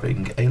kind of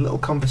having a little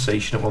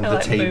conversation at one of the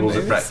like tables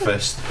at moo-moos.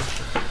 breakfast.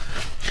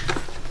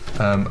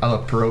 I'll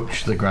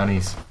approach the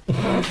grannies.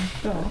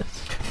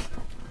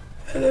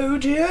 Hello,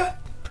 dear.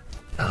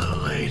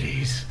 Hello,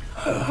 ladies.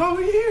 How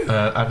are you?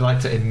 I'd like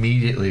to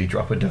immediately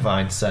drop a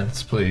divine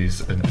sense,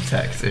 please, and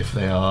detect if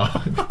they are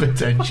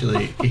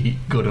potentially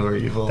good or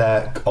evil.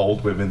 They're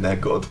old women, they're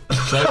good.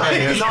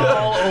 Okay, Not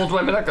all old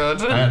women are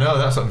good. I know,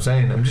 that's what I'm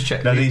saying. I'm just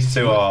checking. No, these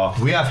two are.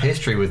 We have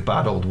history with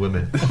bad old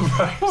women.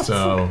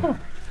 So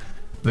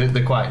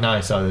they're quite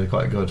nice, are they? They're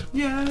quite good.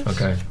 Yes.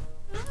 Okay.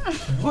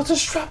 What a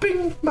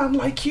strapping man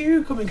like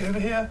you coming over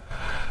here.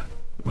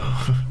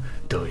 Well,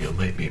 don't you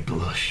make me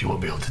blush. You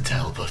won't be able to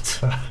tell,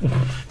 but...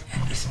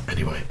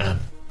 Anyway,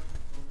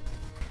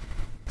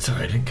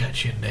 sorry, I didn't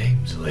catch your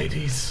names,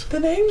 ladies. The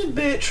name's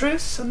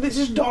Beatrice, and this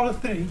is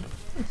Dorothy.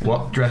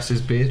 What dress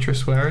is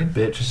Beatrice wearing?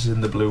 Beatrice is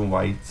in the blue and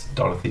white,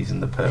 Dorothy's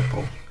in the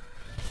purple.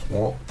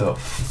 What the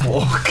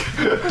fuck?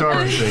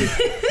 Dorothy.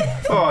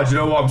 Oh, do you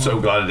know what? I'm so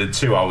glad I did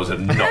 2 hours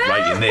of not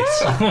writing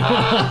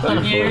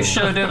this. You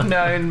should have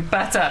known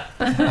better.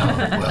 Oh,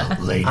 well,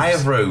 ladies... I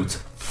have wrote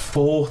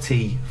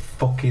 40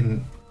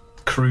 fucking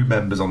crew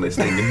members on this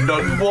thing and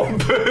not one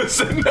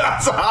person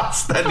has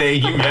asked their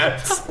name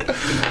yet.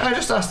 I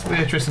just asked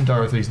Beatrice and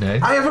Dorothy's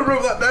name. I haven't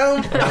wrote that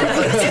down.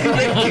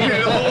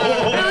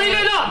 Believe it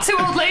or not, two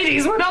old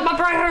ladies were not my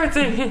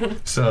priority.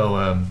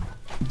 So,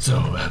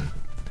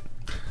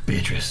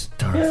 Beatrice,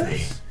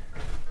 Dorothy...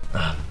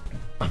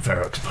 I'm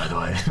Ferox, by the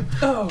way.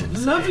 Oh,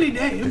 lovely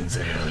name. Didn't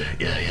say earlier.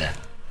 Yeah.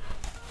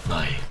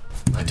 My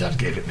dad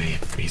gave it me.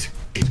 He's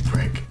a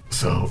prick.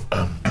 So,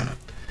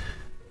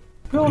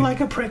 We all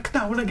like a prick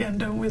now and again,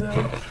 don't we, though?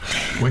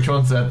 which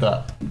one said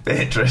that?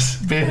 Beatrice.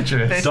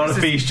 Beatrice.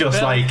 Dorothy's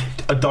just like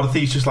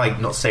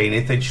not saying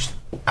anything, just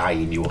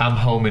eyeing you up. I'm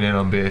homing in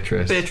on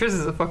Beatrice. Beatrice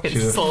is a fucking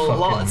She's a slut.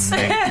 fucking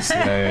minx.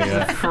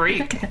 Yeah.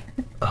 Freak.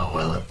 oh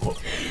well.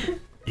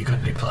 You got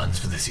any plans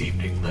for this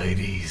evening,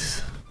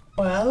 ladies?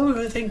 Well, we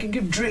were thinking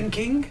of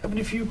drinking, having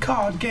a few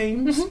card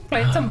games.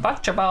 Played some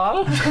bocce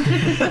ball.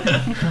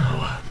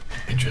 Oh,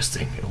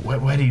 interesting.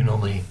 Where do you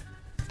normally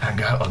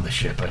hang out on the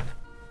ship? I'd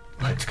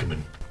like to come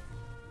and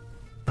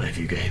play a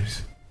few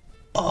games.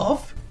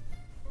 Off.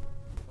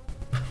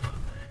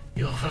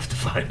 You'll have to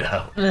find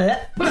out. We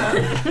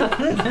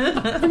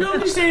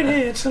normally stay in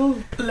here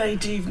till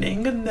late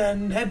evening and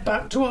then head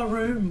back to our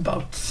room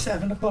about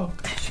 7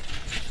 o'clock.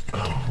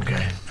 Oh,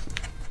 okay.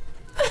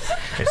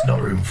 It's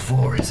not room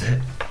 4, is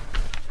it?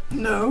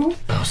 No,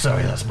 Oh,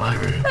 sorry, that's my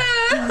room.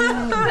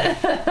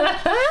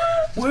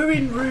 we're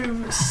in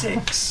room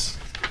 6.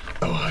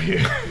 Oh, are you?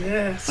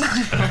 Yes.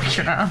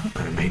 I'm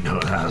going to make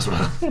note of that as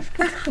well.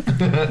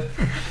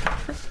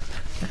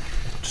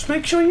 Just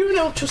make sure you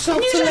announce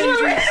yourself to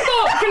ladies.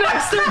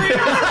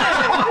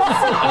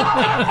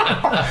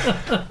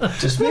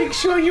 Just make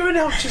sure you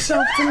announce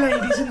yourself to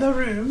ladies in the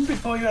room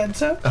before you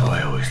enter. Oh,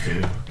 I always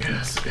do.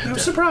 Yes. No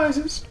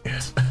surprises.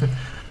 Yes.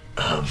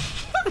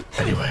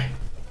 Anyway.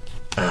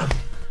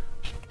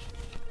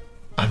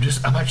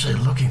 I'm actually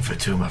looking for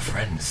 2 of my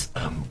friends,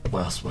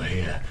 whilst we're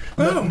here.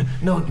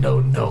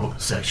 No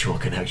sexual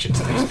connection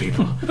to these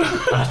people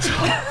at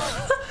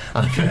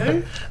all.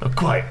 Okay. I'm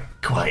quite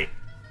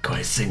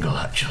single,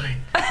 actually.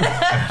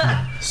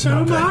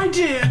 So, my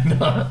dear.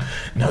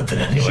 Not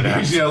that anyone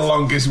else. She's your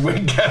longest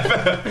wink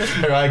ever.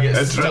 Her eye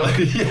gets stuck.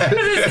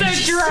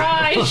 It's so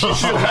dry.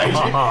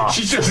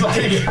 She's just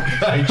like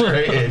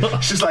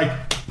Hydrated. she's like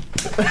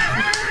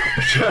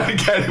trying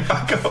to get it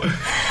back up.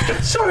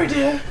 Sorry,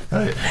 dear.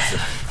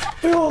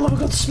 We all have a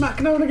good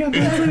smack now and again,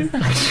 don't we?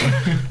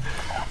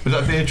 Was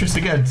that Beatrice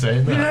again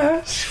saying that?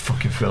 Yes.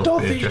 Fucking filth,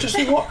 Dorothy, Beatrice. just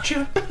a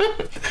watcher.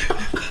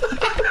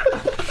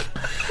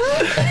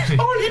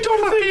 Oh, you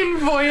Dorothy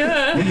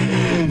voyeur.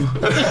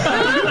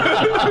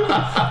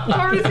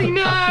 Dorothy,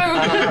 no.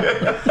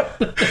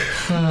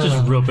 Just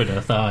rubbing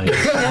her thighs.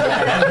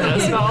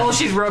 That's not all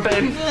she's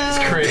rubbing. It's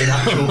creating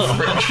actual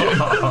friction.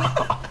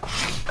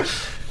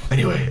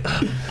 Anyway,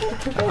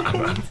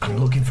 I'm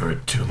looking for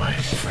 2 of my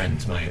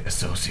friends, my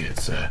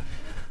associates.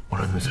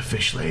 One of them is a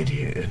fish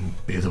lady, and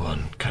the other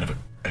one kind of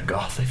a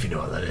goth, if you know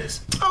what that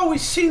is. Oh, we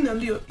seen them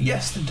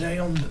yesterday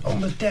on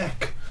the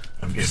deck,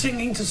 Have you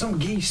singing to some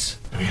geese.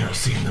 not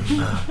seen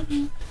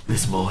them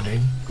this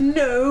morning?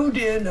 No,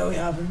 dear, no, we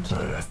haven't.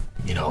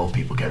 Old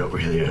people get up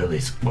really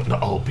early. Well,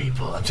 not old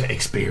people, I'm saying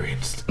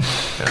experienced.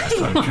 That's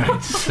what I'm trying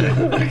to say.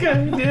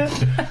 Okay, dear.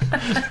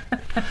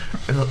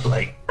 They look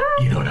like,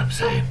 you know what I'm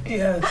saying?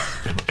 Yes.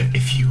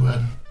 If you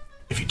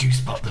do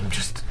spot them,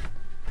 just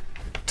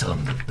tell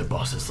them that the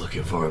boss is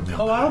looking for them.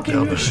 Oh, I'll give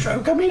you a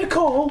stroke. I mean a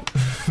call.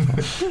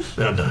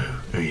 They'll know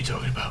who you're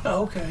talking about.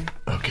 Oh, okay.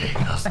 Okay,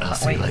 I'll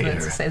see Wait you for her later.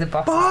 to say the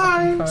boss.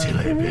 Bye. See you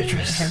later,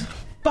 Beatrice.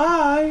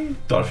 Bye.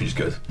 Dorothy just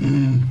goes,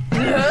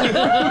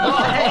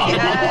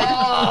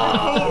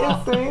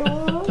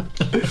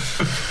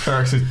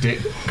 Ferris's dick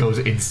goes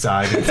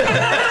inside.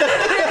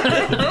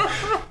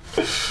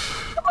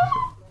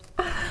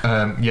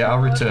 I'll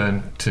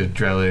return to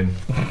Drellin,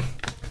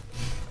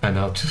 and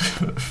I'll just,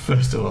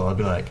 first of all, I'll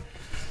be like,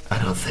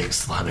 I don't think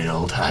slamming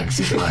old hags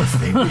is my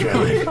thing,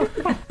 Joey.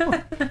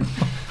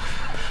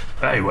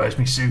 Hey, where's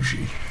me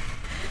sushi?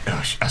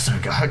 Oh,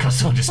 I got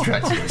so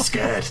distracted and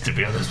scared, to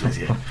be honest with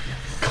you.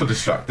 got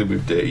distracted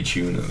with dirty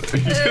tuna. They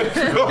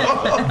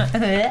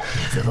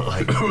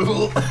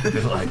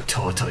look like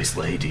tortoise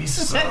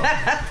ladies, so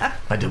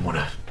I don't want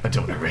to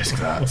risk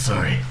that.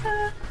 Sorry.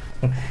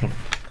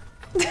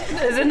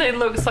 As in, they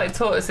look like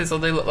tortoises, or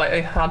they look like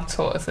they had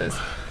tortoises.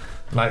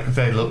 like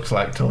they looked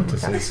like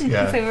tortoises.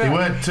 Yeah, they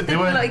weren't. They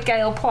weren't. like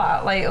Gail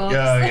Platt, like us.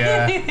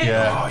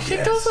 Yeah. She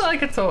does look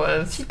like a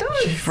tortoise. She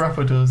does.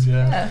 Frapper does.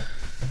 Yeah.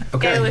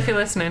 Okay. Gail, if you're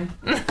listening.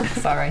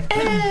 Sorry.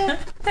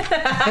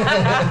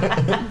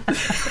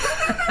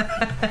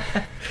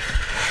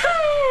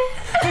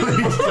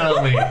 Please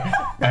tell me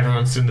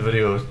everyone's seen the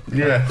video.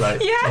 Yeah.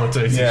 Like Yeah.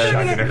 tortoises Yeah.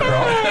 shagging a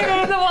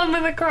croc. The one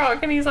with the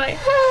croc, and he's like,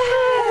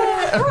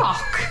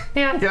 Rock.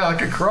 yeah, Yeah,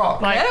 like a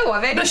croc. like No,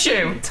 I've the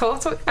shoe,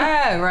 Tortoise.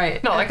 Oh,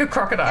 right. not like a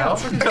crocodile.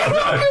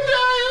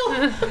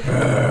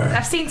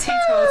 I've seen 2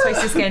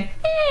 tortoises going.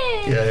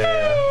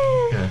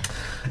 Yeah.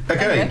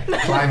 Okay.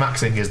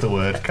 Climaxing is the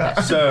word.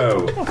 Cat.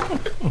 So,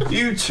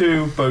 you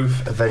two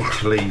both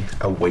eventually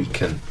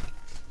awaken.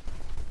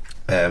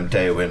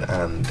 Daewin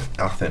and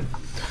Athen.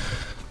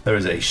 There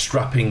is a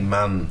strapping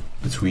man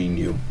between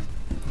you.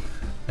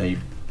 Now,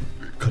 you've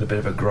got a bit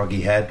of a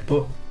groggy head,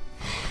 but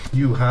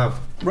you have...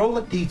 Roll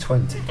a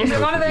d20. Is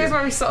it one of those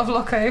where we sort of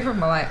look over and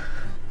we're like,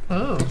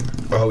 oh.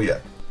 Oh, yeah.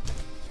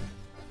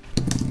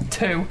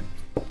 2.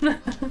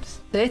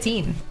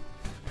 13.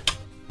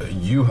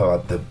 You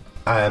have had the...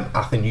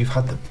 Athen, you've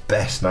had the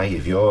best night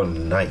of your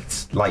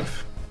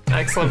life.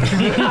 Excellent. I've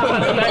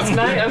had the best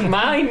night of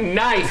my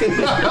night.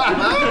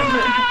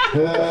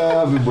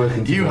 I've been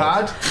working You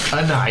had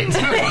a night.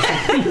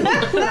 I You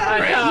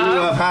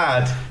have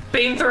have had...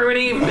 been through an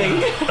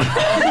evening.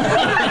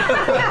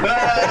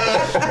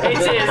 It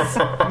is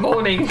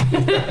morning.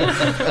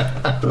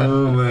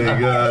 Oh my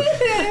god.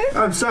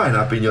 I'm sorry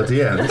not being your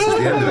DM. This is the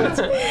end of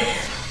it.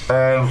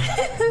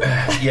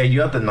 Yeah,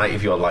 you had the night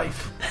of your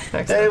life.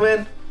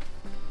 Daewin,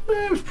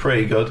 it was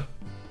pretty good.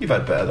 You've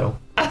had better though.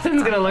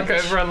 Athen's gonna look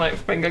over and like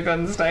finger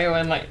guns Deo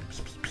and like.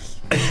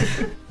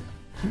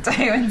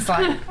 Daewin's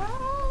like,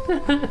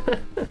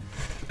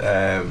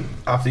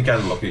 After you kind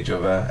of look at each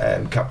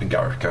other, Captain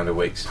Garrett kind of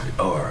wakes.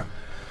 Oh,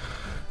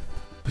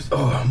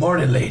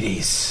 morning,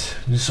 ladies.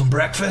 Some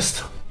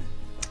breakfast?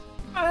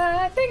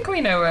 I think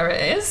we know where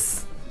it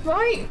is,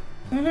 right?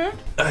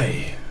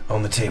 Aye,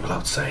 on the table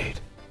outside.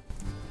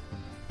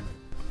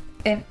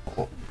 In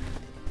And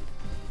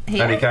he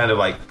here. kind of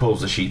like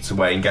pulls the sheets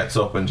away and gets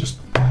up and just.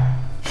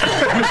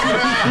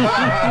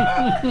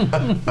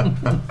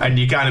 And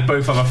you kind of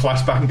both have a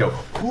flashback and go,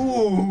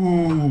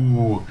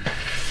 ooh.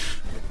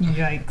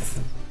 Yikes.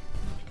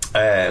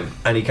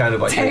 And he kind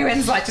of like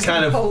Tywin's like just kind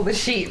gonna of pull the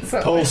sheets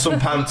up. pulls some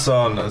pants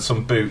on and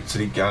some boots,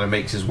 and he kind of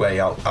makes his way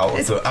out of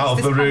His- the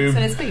his room.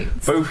 pants and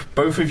his boots.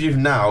 Both of you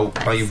now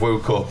you've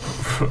woke up.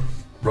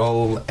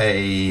 Roll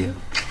a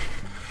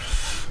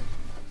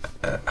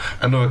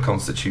another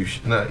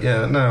Constitution.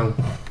 No.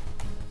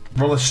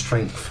 Roll a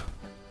Strength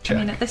check. I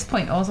mean, at this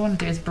point, all I want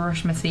to do is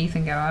brush my teeth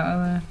and go out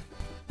of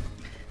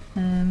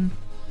there.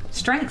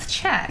 Strength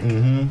check.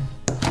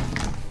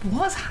 Mm-hmm.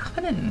 What's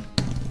happening?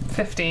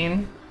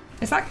 15.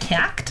 Is that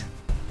cacked?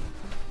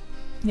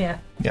 Yeah.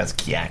 That's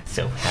cat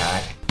so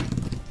hard.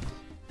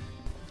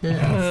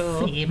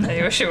 Oh, Same.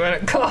 I wish it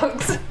weren't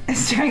cocked.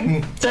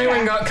 Strength.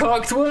 Damon got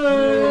cocked.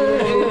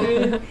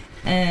 Whoa!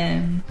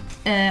 Oh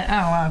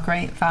wow,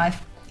 great.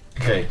 5.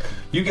 Okay,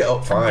 you get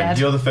up fine. dead.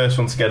 You're the first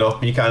one to get up,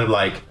 and you kind of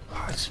like,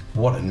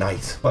 what a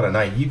night.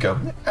 You go,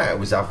 it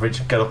was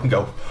average. Get up and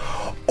go,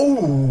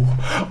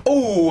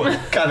 oh,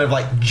 kind of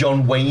like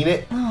John Wayne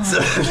it to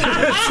the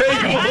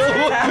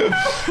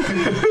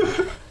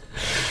table.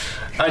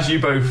 As you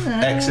both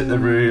exit the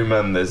room,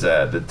 and there's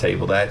the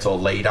table there. It's all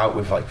laid out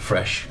with like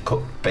fresh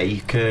cooked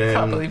bacon.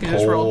 Can't believe you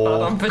just rolled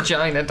that on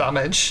vagina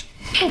damage.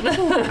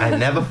 I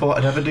never thought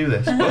I'd ever do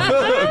this.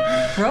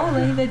 Roll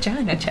a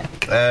vagina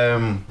check.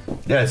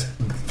 It's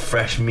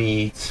fresh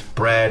meat,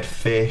 bread,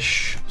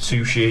 fish,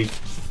 sushi.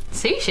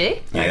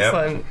 Sushi. Yeah.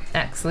 Excellent.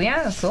 Excellent.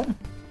 Yeah, that's cool.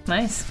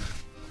 Nice.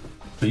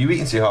 So you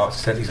eating to your heart's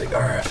content. He's like,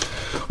 Alright.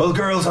 Well,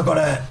 girls, I've got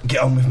to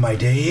get on with my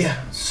day,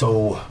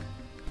 so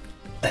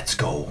let's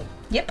go.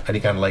 Yep. and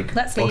he kind of like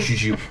Let's leave.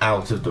 pushes you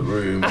out of the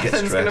room. Gets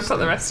Ethan's gonna dressed. put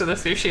the rest of the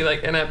sushi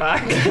like in her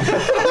bag.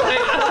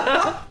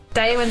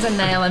 Damon's a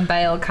nail and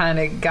Bale kind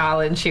of gal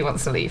and she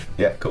wants to leave.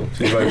 Yeah, cool.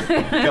 So you both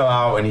go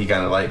out, and he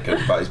kind of like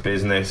goes about his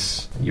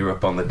business. You're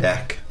up on the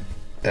deck.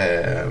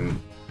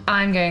 I'm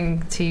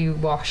going to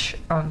wash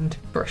and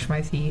brush my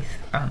teeth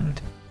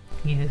and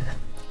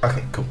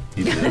Okay, cool.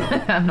 You do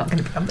that. I'm not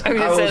going to be on I'm I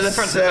gonna sit at will the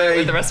front of the boat say-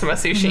 with the rest of my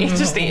sushi,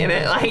 just eating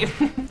it like.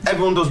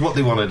 Everyone does what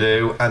they want to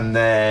do, and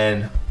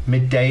then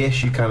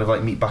midday-ish, you kind of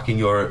like meet back in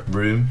your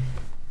room,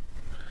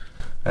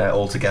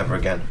 all together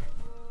again.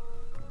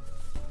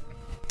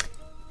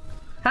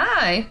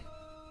 Hi.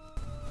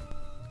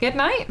 Good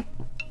night.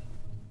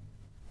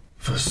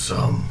 For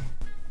some.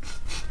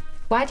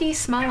 Why do you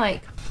smell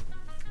like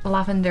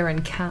lavender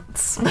and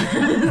cats?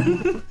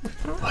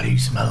 Why do you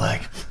smell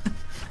like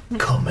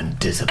cum and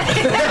discipline?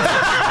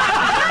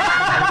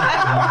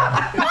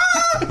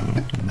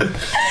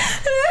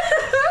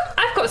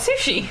 I've got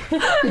sushi.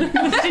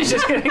 She's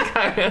just gonna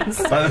carry on.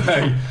 By the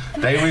way,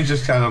 Damon's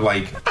just kind of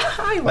like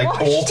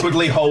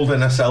awkwardly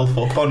holding herself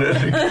up on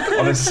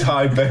a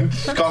side bench.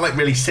 She can't like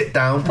really sit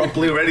down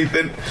properly or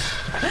anything.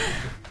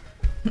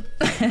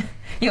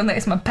 You'll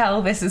notice my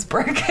pelvis is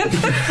broken.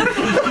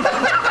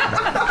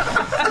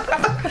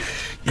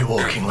 You're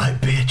walking like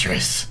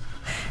Beatrice.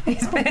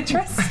 Is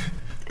Beatrice?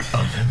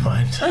 Oh, never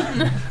mind.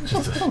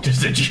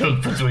 just a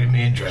joke between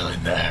me and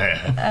Drellin there.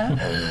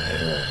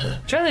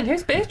 Drellin,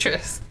 who's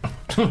Beatrice?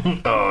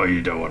 Oh,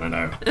 you don't want to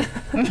know.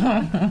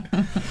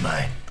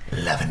 My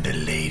lavender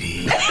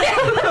lady.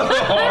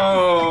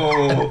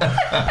 Oh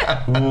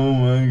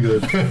my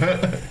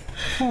god.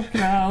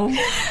 No.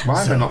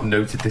 Why have I not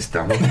noted this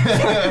down?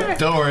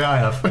 Don't worry, I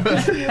have.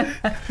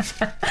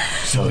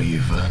 So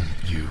you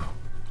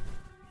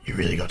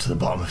really got to the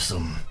bottom of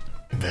some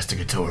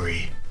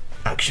investigatory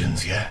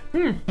actions, yeah?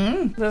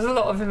 There's a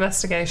lot of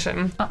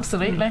investigation.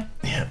 Absolutely.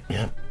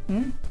 Yeah.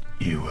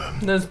 You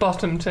There's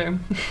bottom too.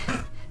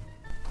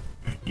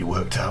 you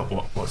worked out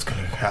what's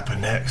going to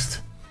happen next.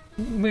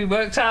 We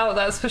worked out,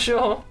 that's for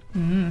sure.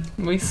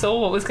 We saw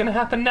what was going to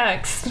happen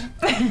next.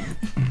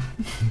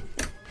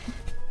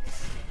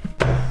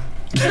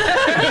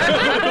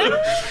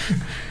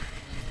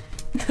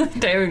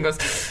 Damon goes.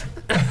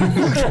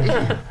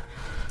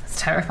 It's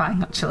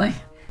terrifying, actually.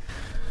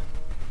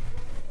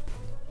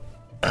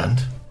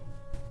 And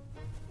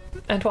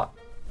And what?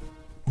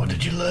 what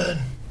did you learn?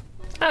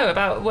 Oh,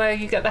 about where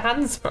you get the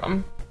hands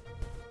from.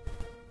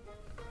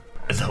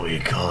 Is that what you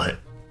call it?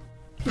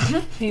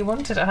 You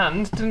wanted a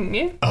hand, didn't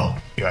you? Oh,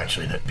 you're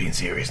actually not being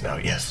serious now.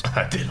 Yes,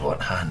 I did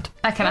want hand.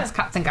 I can ask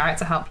Captain Garrett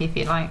to help you if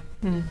you'd like.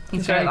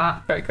 He's very, great at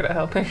that. very good at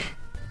helping.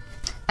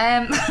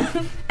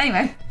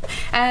 Anyway,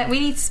 we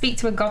need to speak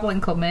to a goblin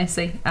called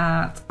Mercy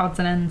at Odds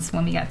and Ends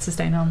when we get to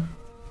Stoneholm.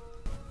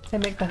 They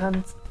make the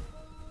hands.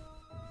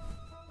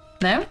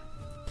 No?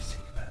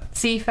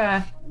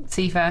 Seafair.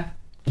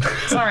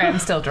 Sorry, I'm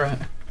still drunk.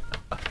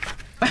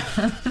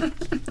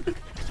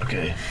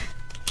 Okay.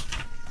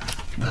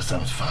 That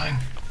sounds fine.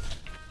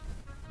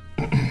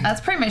 That's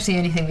pretty much the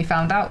only thing we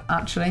found out,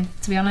 actually,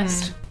 to be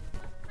honest.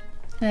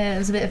 It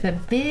was a bit of a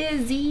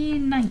busy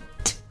night.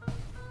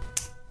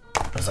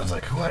 That sounds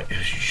like quite a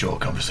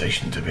short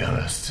conversation, to be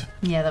honest.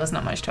 Yeah, there was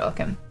not much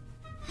talking.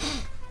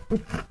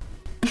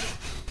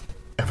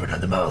 Everyone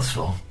had the mouths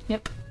full.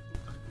 Yep.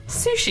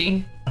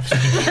 Sushi.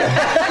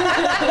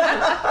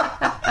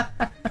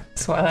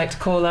 That's what I like to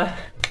call her.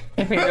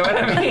 If you know what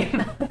I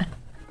mean.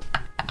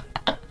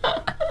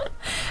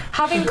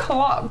 Having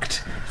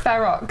clocked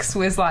Ferox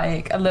was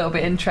like a little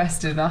bit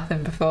interested in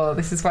Athen before.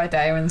 This is why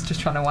Daemon's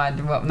just trying to wind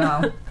him up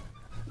now.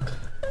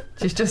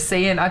 She's just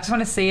seeing. I just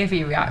want to see if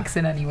he reacts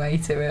in any way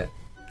to it.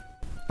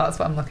 That's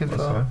what I'm looking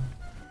That's for. fine.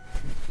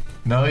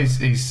 No,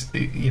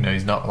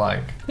 he's not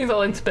like He's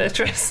all into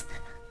Beatrice.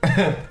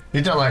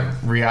 he's not like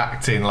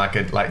reacting like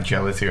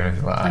jealousy or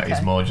anything like that. Okay.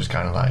 He's more just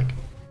kind of like,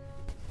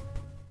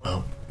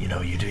 Well,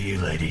 you do you,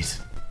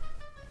 ladies.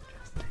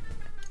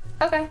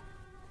 Okay.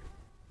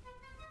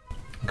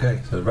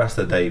 Okay, so the rest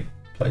of the day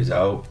plays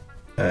out.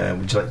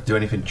 Would you like to do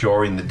anything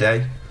during the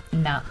day?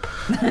 Nap.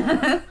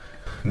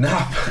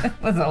 Nap. It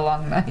was a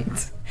long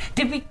night.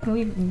 Did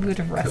we would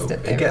have rested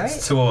It there, gets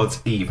right?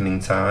 towards evening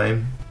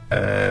time.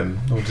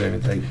 What does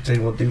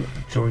anyone do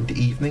during the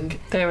evening?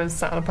 They were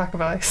sat on a pack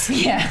of ice.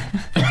 Yeah.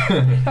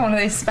 One of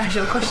those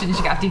special cushions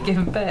you get after you've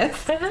given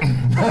birth.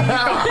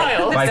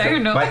 Kyle.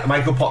 Donut.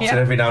 Michael pops in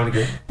Yeah. every now and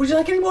again. Would you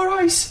like any more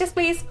ice? Yes,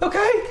 please.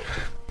 Okay.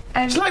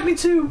 Would you like me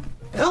to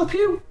help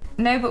you?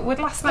 No, but would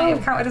last night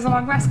have counted as a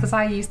long rest because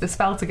I used the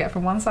spell to get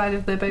from one side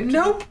of the boat?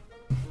 Nope.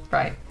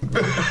 Right. I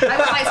would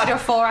like to do a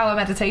 4-hour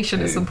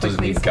meditation at some point, Doesn't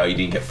please. need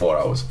guiding. Get 4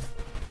 hours.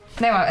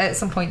 No, at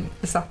some point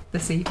this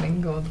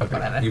evening or Okay.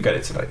 whatever. You get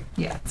it tonight.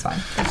 Yeah, it's fine.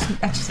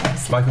 I just want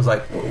to sleep. Michael's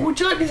like, would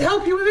you like me to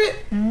help you with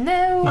it?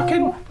 No. I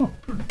can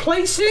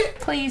place it,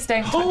 Please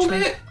don't hold touch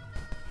me. it,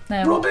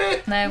 No. rub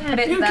it. No, put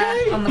it You there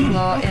okay? on the floor in a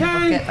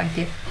Okay. bucket. Thank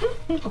you.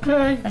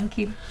 Okay. Thank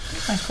you,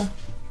 Michael.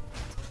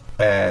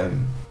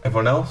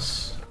 Everyone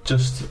else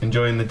just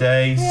enjoying the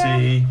day. Yeah.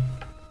 See.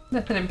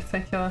 Nothing in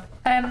particular.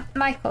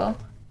 Michael,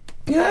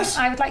 Yes.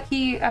 I would like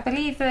you. I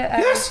believe that.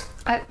 Yes.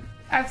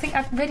 I think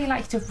I'd really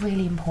like to do a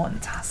really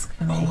important task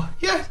for me. Oh,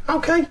 yeah.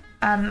 Okay.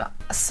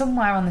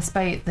 Somewhere on this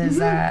boat, there's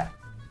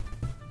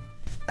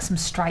some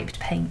striped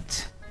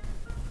paint.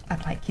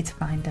 I'd like you to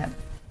find it.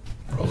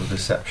 Roll a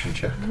deception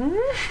check.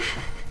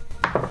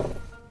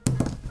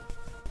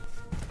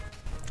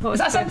 What Was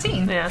that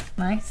 17? Yeah.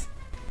 Nice.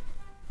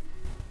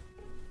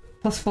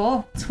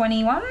 +4,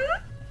 21.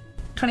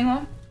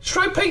 21.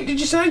 Stripe paint, did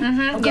you say?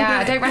 Mm-hmm.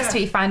 Yeah, don't rest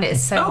till you find it.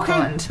 It's so Okay.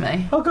 important to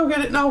me. I'll go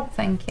get it now.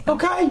 Thank you.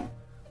 Okay.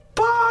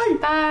 Bye.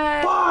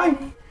 Bye. Bye.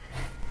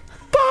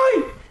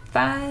 Bye.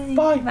 Bye.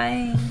 Bye.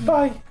 Bye.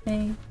 Bye.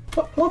 Bye.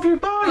 Love you.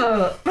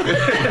 Bye.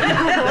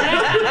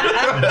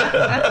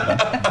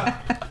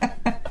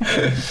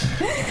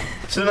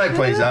 So the night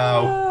plays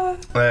out.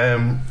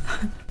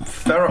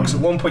 Ferox, at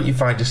one point you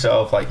find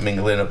yourself like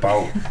mingling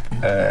about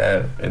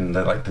in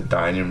the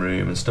dining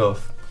room and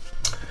stuff,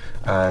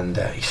 and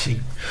you see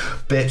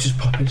Beatrice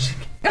pop in.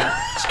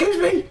 Excuse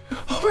me.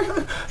 Oh my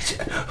God,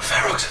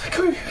 Ferox,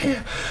 come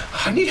here.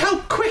 I need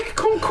help. Quick,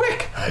 come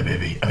quick. Hi,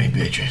 baby. I mean,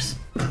 Beatrice.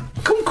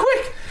 Come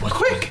quick,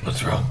 quick.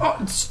 What's wrong?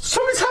 Oh,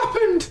 something's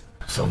happened.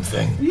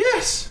 Something.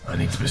 Yes. I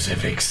need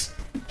specifics.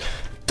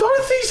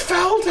 Dorothy's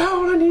fell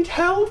down. I need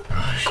help.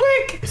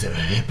 Quick. Is it a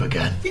hip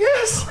again?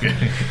 Yes.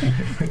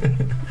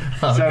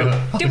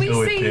 Okay. Do we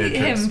see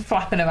him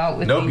flapping about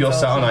with Nope, these you're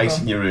sat on all ice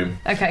people? in your room.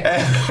 Okay.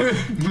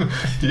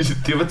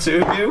 The other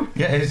two of you?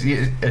 yeah, is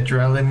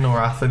Adrenaline or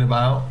Athen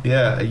about?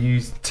 Yeah, are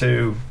you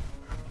two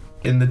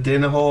in the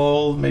dinner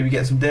hall? Maybe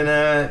get some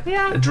dinner,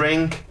 Yeah. a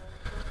drink.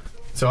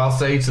 So I'll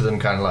say to them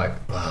kind of like,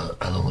 Well,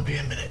 I'll only be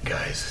a minute,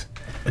 guys.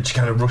 And she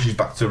kind of rushes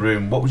back to the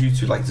room. What would you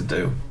two like to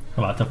do?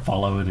 I like to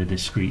follow at a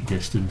discreet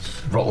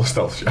distance. Roll a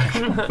stealth check.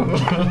 I'm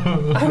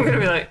going to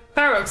be like,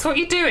 Ferox, what are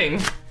you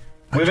doing?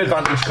 With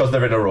advantage because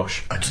they're in a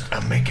rush.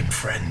 I'm making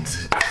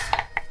friends.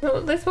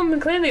 Well, this woman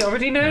clearly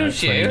already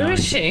knows you. Who 29.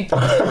 is she?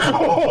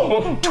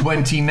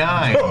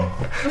 29.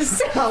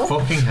 So,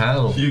 Fucking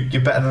hell.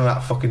 You're better than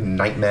that fucking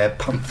nightmare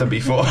panther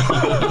before.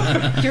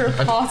 you're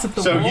a part of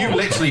the So wall. you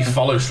literally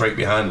follow straight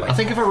behind. I Like,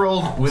 think if I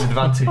rolled with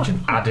advantage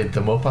and added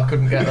them up, I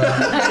couldn't get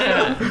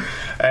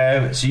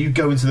that. so you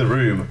go into the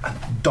room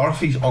and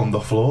Dorothy's on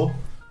the floor.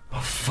 Oh,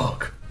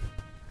 fuck.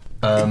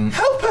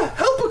 Help her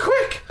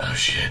quick. Oh,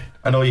 shit.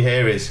 And all you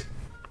hear is,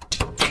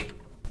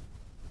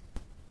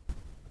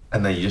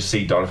 and then you just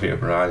see Dorothy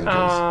open her eyes and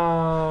goes,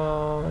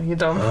 Oh, you're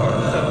done for.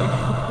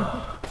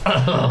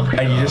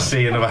 and you just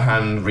see another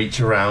hand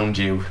reach around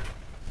you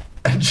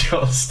and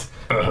just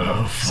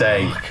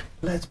say,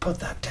 let's put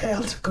that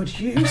tail to good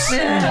use.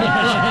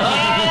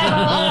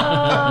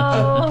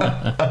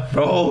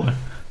 Roll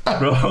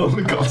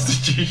the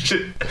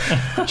Constitution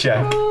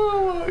check.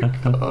 Oh my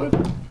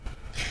god.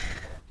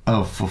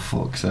 Oh, for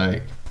fuck's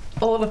sake.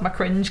 All of my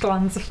cringe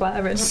glands are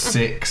flaring.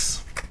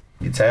 6.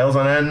 Your tail's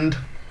on end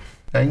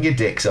and your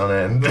dick's on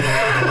end.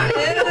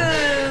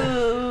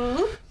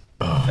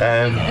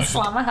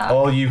 Slam my hat.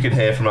 All you can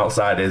hear from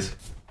outside is,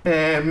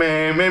 Athen's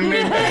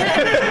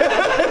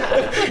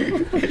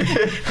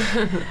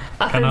Can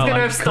I, going to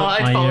like, have cut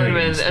started my following him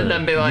earrings and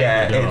then be like,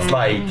 yeah,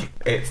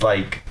 it's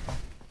like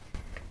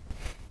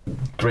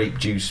grape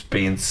juice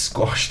being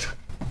squashed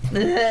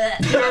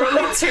You're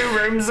only 2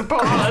 rooms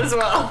apart as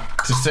well.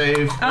 To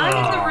save. I'm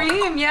in the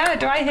room, yeah.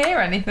 Do I hear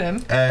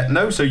anything?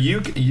 No, so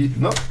you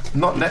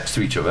not next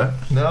to each other.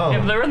 No. Yeah,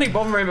 but they're only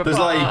 1 room apart. There's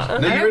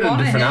like, no, you're in a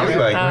wanna different hear it.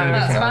 alleyway.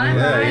 That's fine.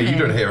 Yeah, you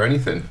don't hear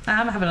anything.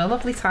 I'm having a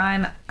lovely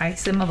time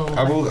icing my vulva.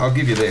 I'll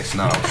give you this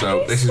now.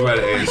 So this is where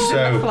it is.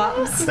 So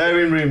Flaps. they're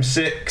in room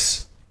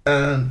 6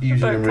 and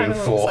usually in room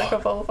 4. Like a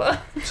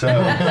vulva. So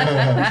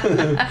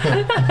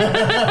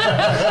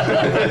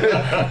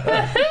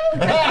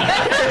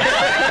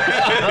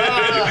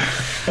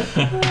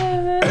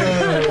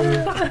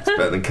it's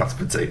better than cat's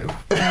potato.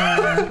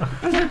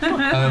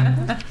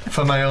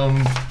 For my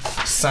own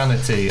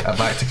sanity, I'd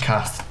like to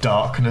cast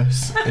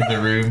darkness in the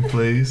room,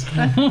 please.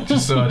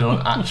 Just so I don't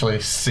actually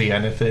see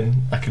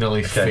anything. I can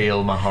only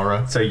feel my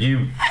horror. So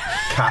you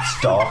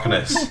cast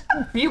darkness.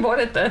 You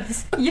wanted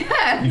this.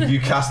 Yeah. You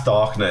cast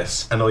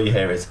darkness, and all you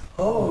hear is,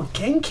 "Oh,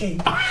 kinky,"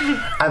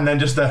 and then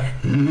just a,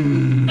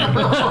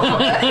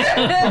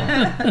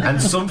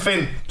 and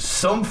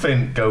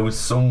something goes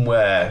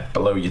somewhere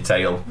below your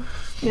tail.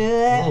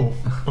 Oh,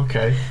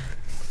 okay.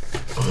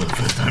 Oh,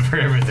 first time for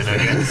everything, I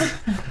guess.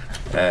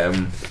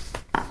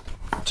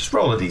 Just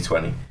roll a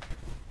d20.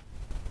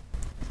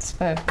 It's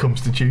fair.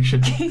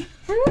 Constitution.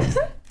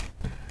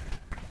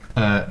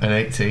 An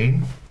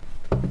 18.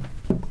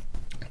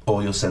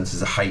 All your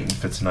senses are heightened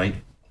for tonight,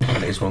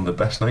 and it's one of the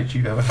best nights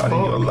you've ever had in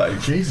your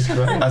life. Jesus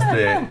Christ. As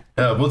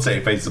I would say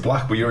it fades to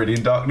black, but you're already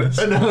in darkness.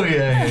 No,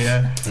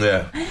 yeah.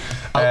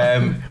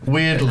 Yeah.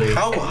 Weirdly.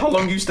 How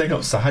long are you staying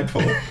outside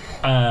for?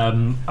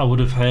 I would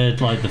have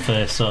heard like the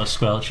first sort of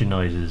squelching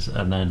noises,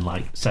 and then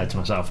like said to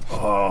myself,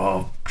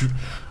 "Oh,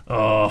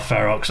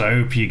 Ferox, I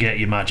hope you get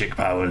your magic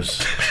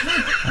powers."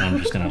 And I'm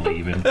just gonna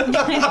leave him.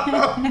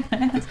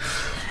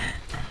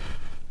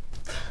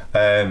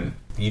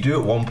 You do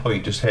at one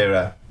point just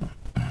hear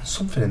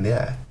something in the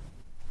air,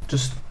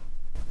 just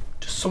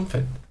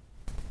something,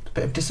 a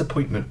bit of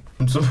disappointment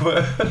from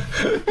somewhere,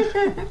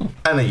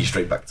 and then you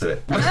straight back to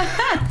it.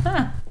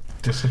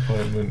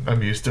 Disappointment.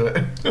 I'm used to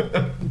it.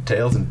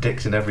 Tails and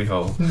dicks in every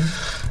hole.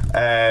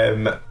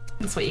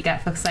 That's what you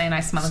get for saying I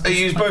smell of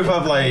You both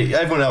have like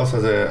everyone else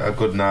has a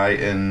good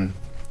night and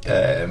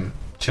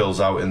chills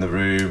out in the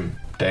room.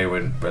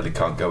 Daywin really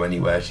can't go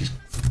anywhere. She's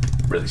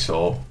really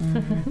sore.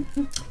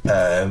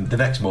 The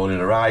next morning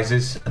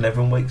arises and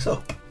everyone wakes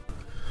up.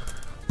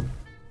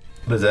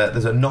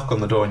 There's a knock on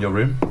the door in your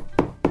room.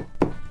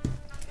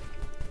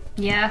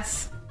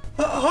 Yes.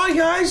 Hi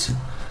guys.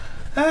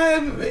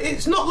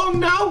 It's not long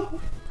now.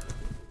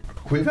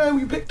 We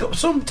picked up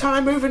some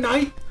time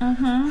overnight,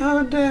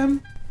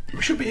 and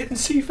we should be hitting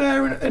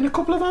Seafair in a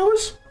couple of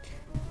hours.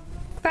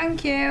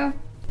 Thank you.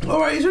 All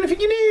right. Is there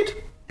anything you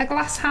need? A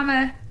glass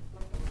hammer.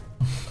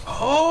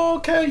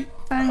 Okay.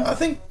 Thanks. I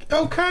think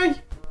okay.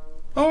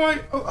 All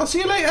right. I'll see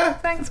you later.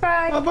 Thanks,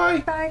 bye. Bye.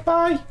 Bye.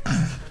 Bye.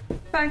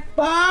 Bye.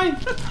 Bye.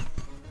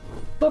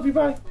 Love you.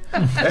 Bye.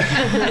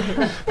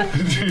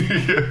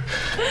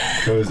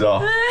 Goes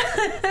off.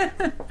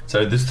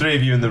 So there's 3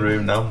 of you in the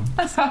room now.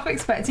 I was half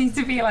expecting you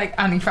to be like,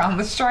 Annie found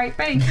the straight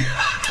thing.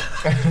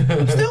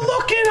 I'm still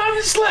looking. I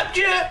haven't slept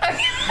yet.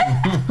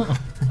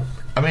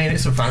 I mean,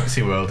 it's a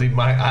fancy world. He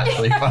might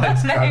actually find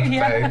striped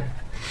yeah.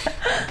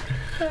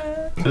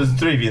 There's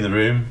 3 of you in the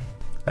room.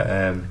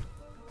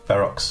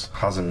 Ferox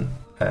hasn't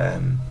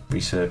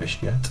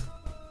resurfaced yet.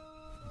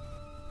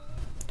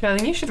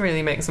 Darling, you should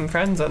really make some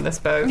friends on this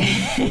boat. I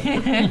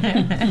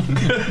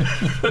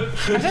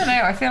don't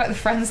know. I feel like the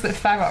friends that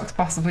Ferox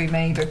possibly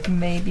made are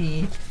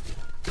maybe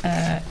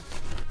a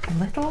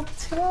little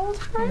too old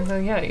for him. So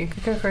yeah, you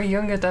could go for a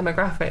younger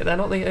demographic. They're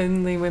not the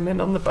only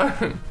women on the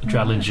boat.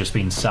 Drellin's just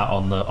been sat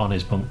on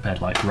his bunk bed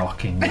like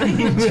rocking. For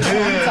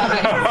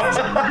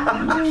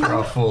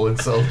our fallen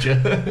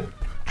soldier.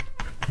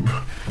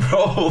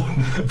 Roll.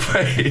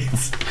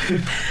 Wait.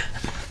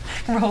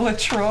 Roll a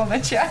trauma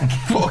check.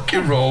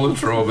 Fucking roll a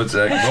trauma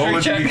check.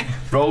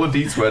 Roll a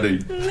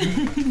d20.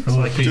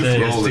 Like Just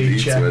roll a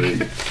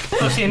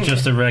d20.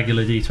 just a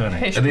regular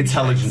d20. An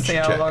intelligence See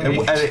check. how long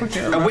each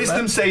A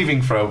wisdom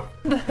saving throw.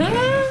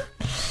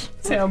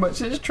 See how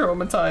much it's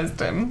traumatized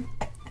him.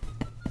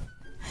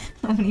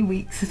 How many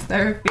weeks of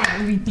therapy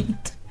do we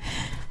need?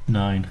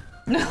 9.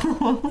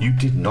 You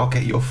did not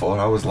get your 4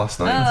 hours last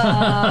night.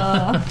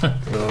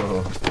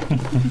 Oh.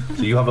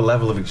 So you have a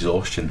level of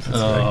exhaustion for today.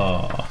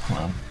 Oh,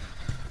 man.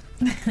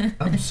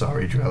 I'm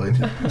sorry, Drellin.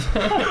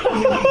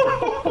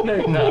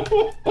 No.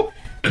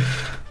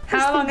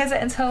 How long is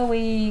it until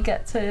we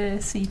get to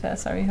Seafair?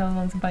 Sorry, how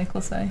long did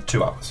Michael say?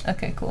 2 hours.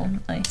 Okay, cool.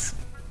 Nice.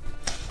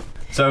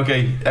 So,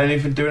 okay,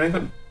 do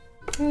anything?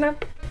 No.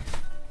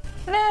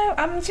 No,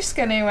 I'm just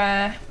going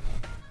to...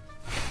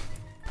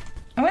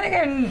 I'm going to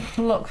go and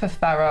look for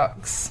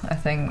Ferox, I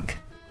think.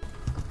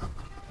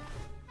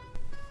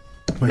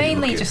 Where are you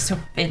Mainly looking? just to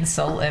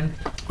insult him.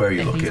 Where are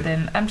you If he's looking?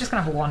 been, I'm just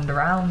going to have a wander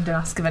around and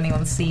ask if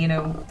anyone's seen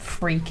a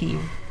freaky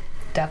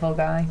devil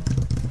guy.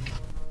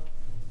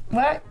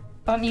 Where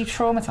aren't you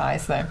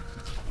traumatised, though?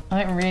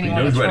 I don't really He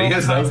want knows to where he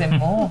is, though. traumatise him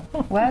more.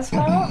 Where's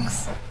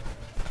Ferox?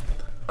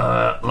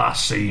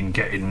 Last seen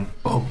getting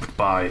humped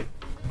by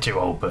Two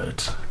old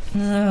birds.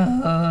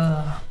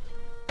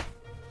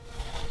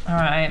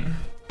 Alright.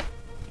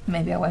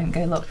 Maybe I won't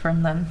go look for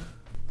him then.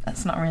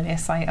 That's not really a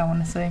sight I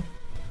want to see.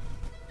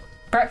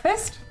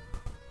 Breakfast?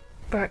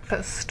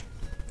 Breakfast.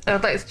 I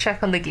would like to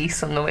check on the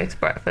geese on the way to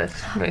breakfast.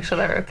 Make sure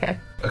they're okay.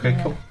 Okay,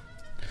 cool.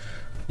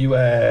 You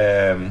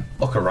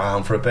look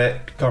around for a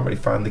bit. Can't really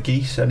find the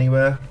geese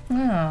anywhere.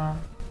 Oh.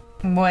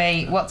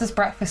 Wait, what does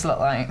breakfast look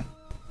like?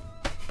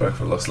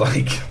 Breakfast looks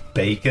like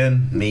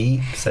bacon,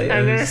 meat, potatoes.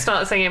 I'm going to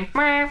start singing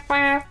and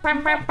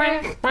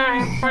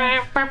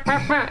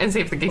see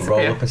if the geese Roll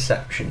appear. a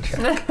perception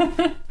check.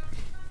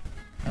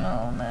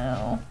 Oh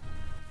no.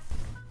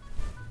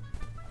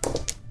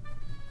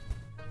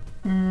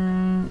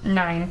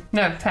 9.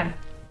 No, 10.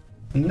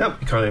 Nope,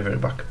 you can't even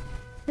it back.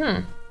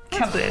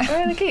 That's weird.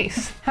 Where are the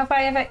geese? Have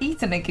I ever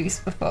eaten a goose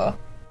before?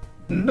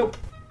 Nope.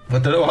 I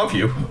don't know, have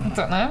you? I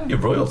don't know. You're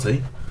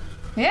royalty.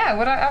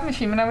 Yeah, I'm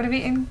assuming I would have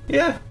eaten.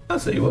 Yeah,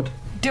 I'd say you would.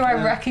 Do I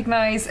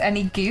recognise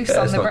any goose Yeah,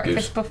 on it's the not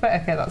breakfast goose.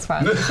 buffet? Okay, that's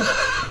fine.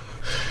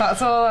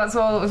 That's all I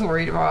was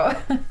worried about.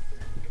 I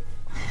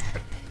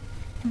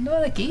wonder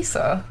where the geese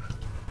are.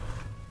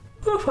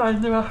 We'll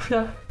find them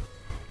after.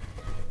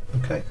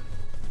 Okay.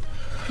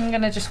 I'm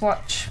gonna just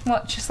watch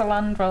as the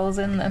land rolls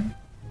in then.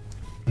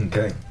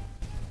 Okay.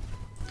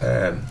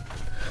 Do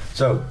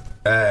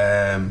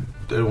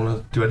you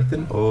want to do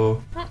anything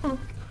or?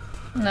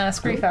 No,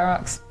 screw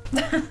Ferox.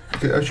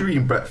 Okay, as you're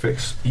eating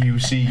breakfast, you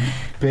see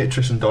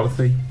Beatrice and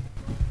Dorothy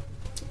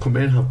come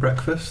in, have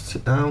breakfast,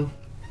 sit down.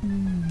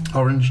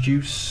 Orange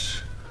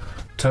juice,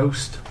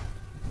 toast,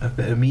 a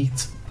bit of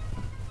meat,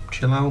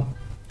 chill out.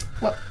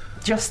 What?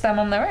 Just them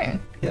on their own?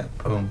 Yeah,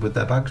 with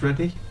their bags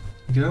ready.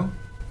 You know.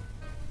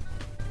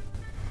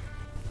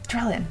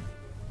 Drellin.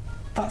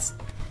 That's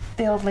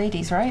the old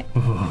ladies, right?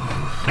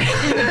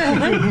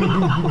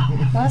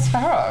 Where's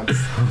Ferox?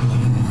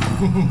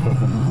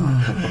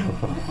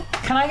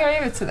 Can I go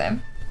over to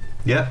them?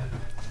 Yeah.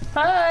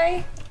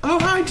 Hi. Oh,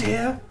 hi,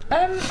 dear.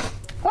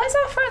 Where's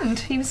our friend?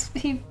 He was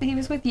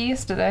with you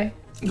yesterday.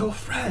 Your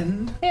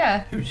friend?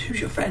 Yeah. Who's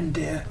your friend,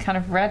 dear? Kind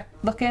of red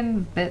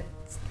looking, bit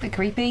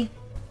creepy.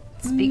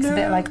 Speaks a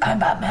bit like I'm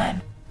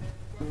Batman.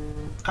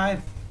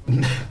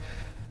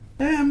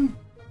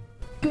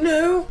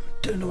 No.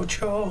 Don't know what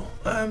you're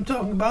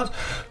talking about.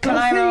 Can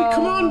I Dorothy, roll?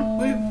 come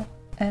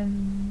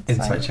on.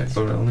 Insight check.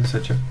 Go on,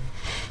 insight check.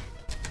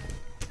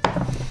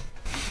 Oh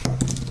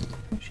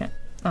shit.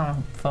 Oh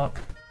fuck.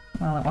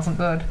 Well, it wasn't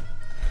good.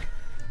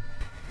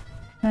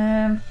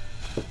 How'd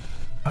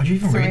you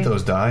even 3. read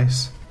those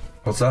dice?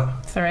 What's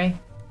that? 3.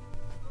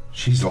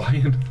 She's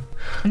lying.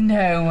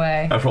 No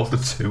way. I rolled a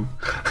 2.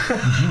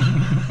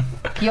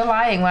 You're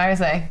lying. Where is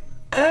he?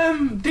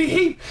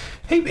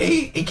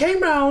 He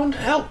came round,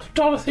 helped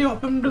Dorothy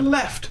up and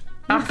left.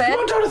 Arthur? Come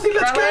on, Dorothy,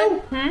 let's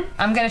go.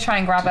 I'm gonna try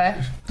and grab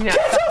her. Yeah.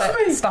 Get off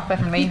me! Stop her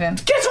from leaving.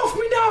 Get off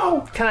me now!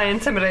 Can I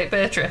intimidate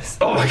Beatrice?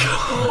 Oh my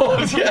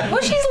god! Yeah.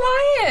 Well, she's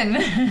lying.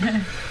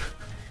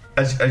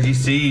 As you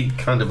see,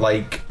 kind of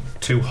like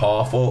 2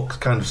 half orcs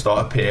kind of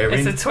start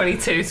appearing. It's a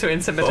 22 to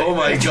intimidate. Oh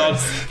my Beatrice. god!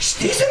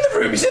 He's in the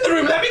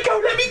room, let me go!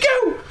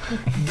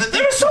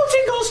 They're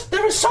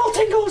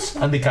assaulting us!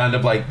 And they kind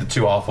of like the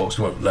 2 half orcs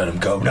won't let him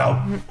go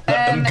now.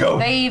 Let them go.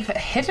 They've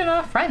hidden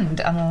our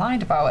friend and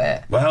lied about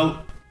it.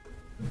 Well,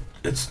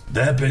 it's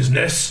their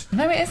business.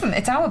 No, it isn't.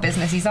 It's our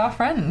business. He's our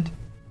friend.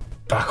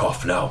 Back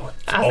off now.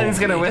 Athens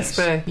Old gonna ladies.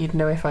 whisper, "You'd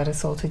know if I'd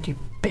assaulted you,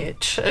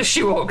 bitch," as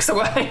she walks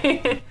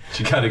away.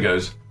 She kind of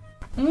goes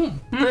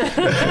Fucking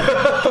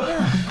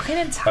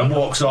and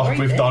walks off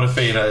with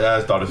Dorothy, and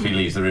as Dorothy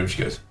leaves the room,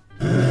 she goes,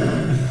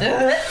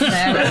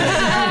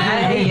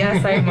 I hate her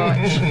so much.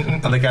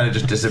 and they kind of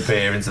just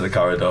disappear into the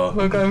corridor.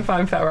 We'll go and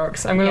find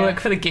Ferox. I'm gonna Yeah. look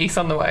for the geese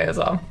on the way as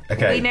well.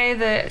 Okay.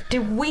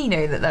 Do we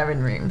know that they're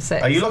in room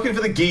 6? Are you looking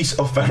for the geese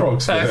or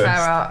Ferox first?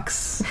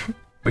 Ferox.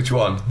 Which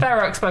one?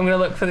 Ferox, but I'm gonna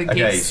look for the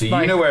geese. Okay, so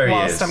you know where he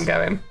whilst is. I'm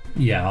going.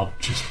 Yeah, I'll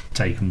just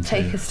take them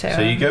Take to... us to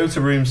So you him. go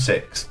to room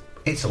 6.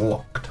 It's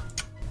locked.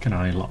 Can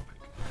I lock?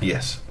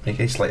 Yes. Make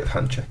a sleight of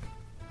hand check.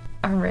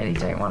 I really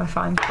don't want to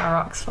find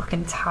Ferox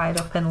fucking tied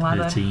up in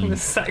leather. 13. The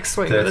sex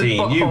swing with his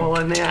 13, you- butthole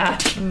in the air.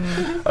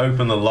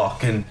 Open the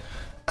lock, and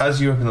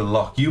as you open the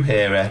lock, you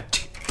hear a.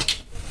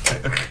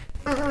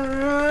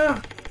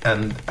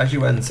 And as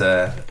you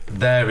enter,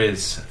 there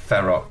is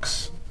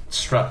Ferox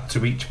strapped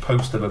to each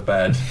post of a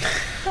bed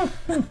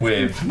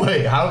with.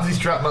 Wait, how does he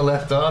strap my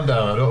left arm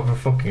down? I don't have a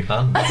fucking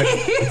hand.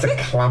 It's a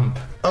clamp.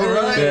 Oh,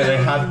 right. Yeah, they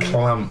had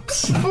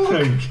clamps.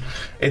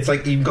 It's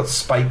like even got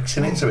spikes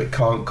in it, so it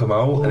can't come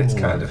out, and it's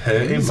kind of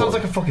hurting. It sounds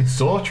but- like a fucking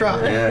saw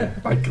trap. yeah,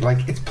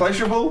 like it's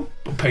pleasurable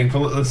but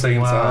painful at the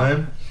same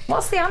time.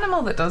 What's the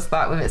animal that does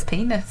that with its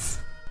penis?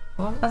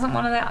 What? Isn't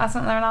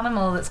there an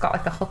animal that's got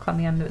like a hook on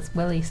the end of its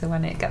willy, so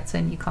when it gets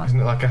in, you can't. Isn't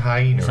it like a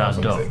hyena or Sound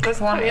something? dog. There's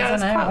One- quite, yeah, I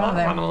there's don't know, quite a one lot of of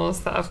them. animals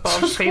that have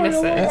large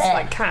penises,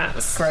 like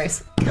cats.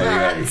 Gross.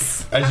 Anyway,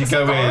 as you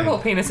go in, Horrible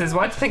penises.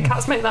 Why do you think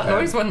cats make that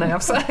noise when they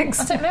have sex?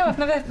 I don't know. I've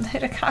never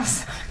heard a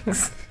cat.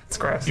 It's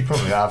gross. You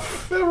probably have.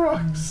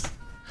 Ferox.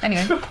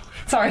 Anyway,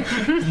 sorry.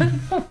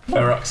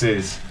 Ferox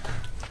is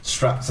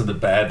strapped to the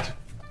bed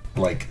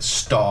like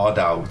starred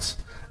out.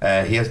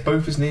 He has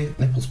both his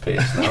nipples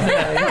pierced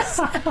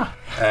now.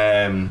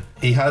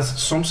 He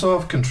has some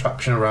sort of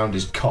contraption around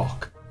his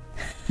cock,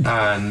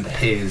 and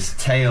his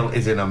tail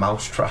is in a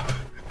mousetrap.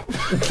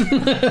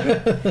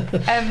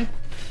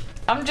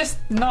 I'm just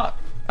not.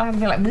 I'm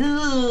gonna be like.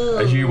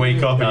 Ugh. As you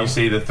wake up and you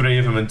see the three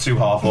of them and two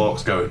half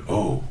orcs going,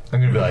 oh.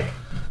 I'm gonna be like,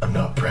 I'm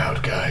not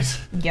proud, guys.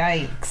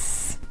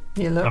 Yikes!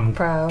 You look I'm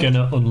proud.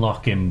 gonna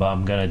unlock him, but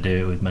I'm gonna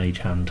do it with Mage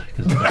Hand.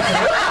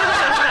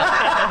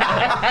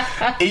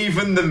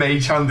 Even the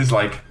mage hand is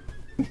like.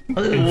 In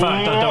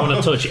fact, I don't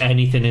want to touch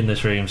anything in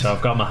this room, so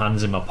I've got my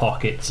hands in my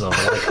pockets or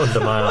like under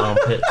my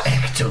armpits.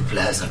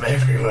 Ectoplasm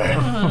everywhere.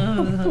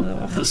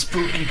 The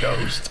spooky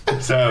ghost.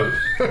 So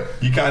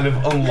you kind of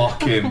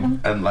unlock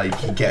him and like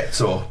he gets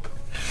up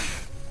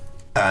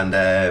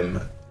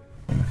and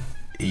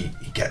he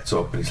gets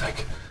up and he's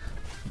like,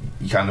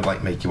 you kind of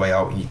like make your way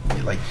out and you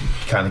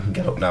kind of can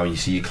get up now and you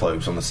see your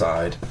clothes on the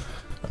side.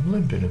 I'm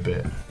limping a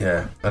bit.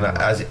 Yeah, and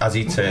as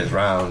he turns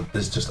round,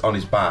 there's just on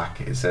his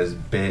back it says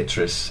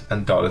Beatrice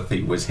and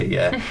Dorothy was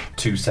here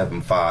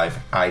 275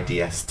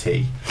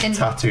 IDST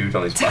tattooed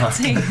on his back.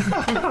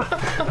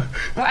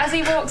 Well, as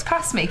he walks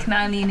past me, can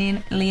I lean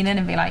in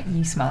and be like,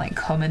 "You smell like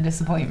cum and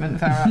disappointment,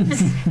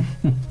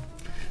 Ferox."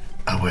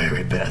 I wear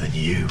it better than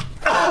you.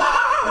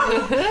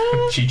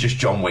 She just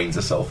John Wayne's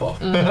herself off.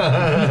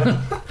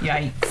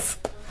 Yikes!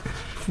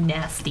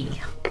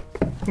 Nasty.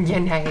 You're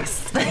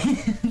nice.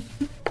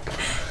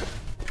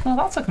 Well,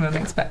 that took an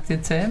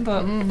unexpected turn,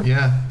 but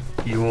Yeah.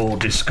 You all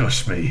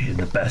disgust me in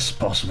the best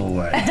possible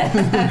way.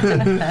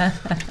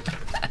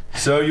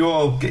 So you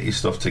all get your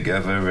stuff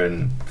together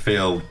and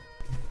feel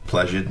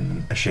pleasured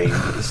and ashamed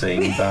at the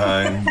same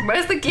time.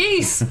 Where's the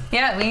geese?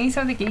 yeah, we need to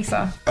have the geese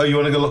off. Oh, you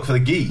want to go look for the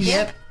geese?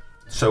 Yep.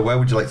 So where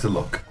would you like to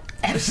look?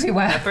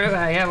 Everywhere.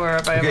 Everywhere, yeah, we're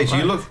about. Okay, so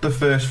you look at the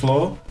first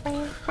floor,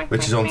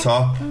 which is on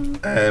top.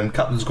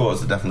 Captain's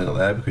quarters are definitely not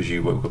there because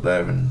you woke up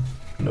there and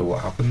know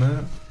what happened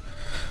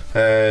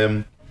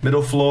there.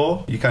 Middle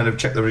floor, you kind of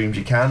check the rooms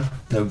you can.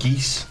 No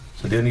geese.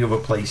 So the only other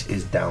place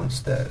is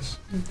downstairs.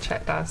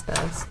 Check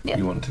downstairs. Yep.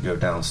 You want to go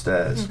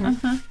downstairs.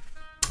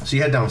 So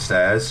you head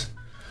downstairs,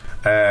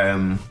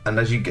 and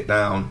as you get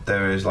down,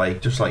 there is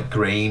like just like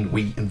grain,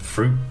 wheat, and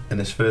fruit in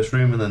this first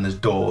room, and then there's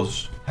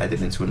doors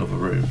heading into another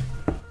room.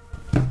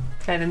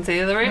 Head into the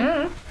other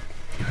room.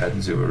 You head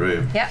into a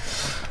room. Yep.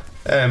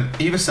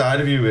 Either side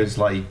of you is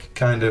like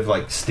kind of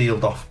like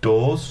sealed off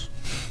doors.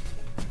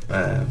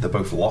 They're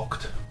both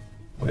locked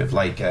with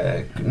like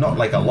not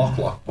like a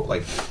lock, but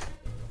like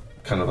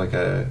kind of like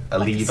a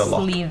lever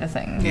lock. Lever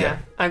thing. Yeah.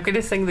 I'm going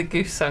to sing the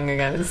goose song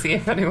again and see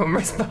if anyone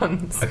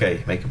responds.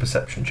 Okay, make a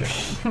perception check.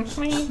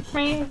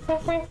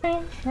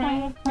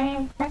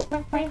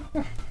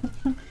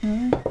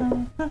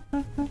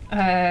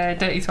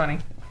 Dirty 20.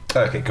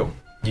 Okay, cool.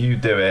 You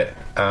do it,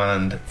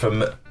 and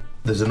from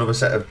there's another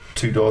set of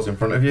two doors in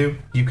front of you.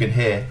 You can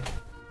hear.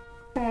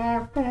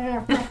 I'm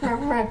going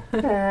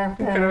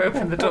to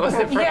open the doors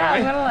in front Yeah,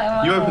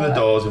 of me. You open the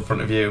doors in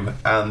front of you,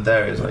 and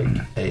there is like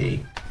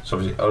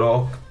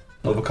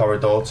another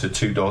corridor to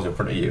two doors in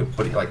front of you,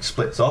 but it like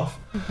splits off,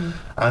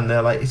 and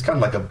they're like it's kind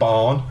of like a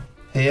barn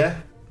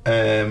here,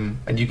 and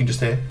you can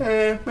just hear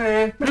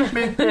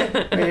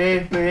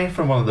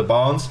from one of the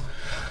barns.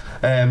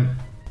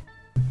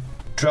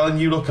 Drellin,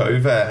 you look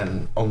over,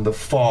 and on the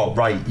far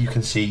right, you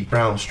can see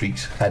Brown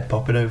Streak's head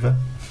popping over.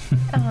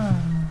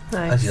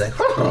 Nice. As he's like,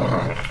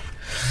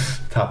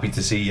 happy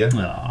to see you.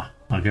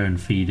 I'll go and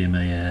feed him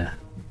a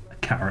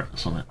carrot or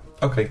something.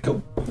 Okay,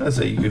 cool. Let's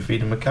say you can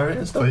feed him a carrot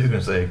and I stuff. thought you were going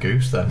to say a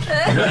goose then.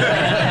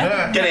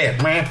 Get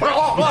in, man.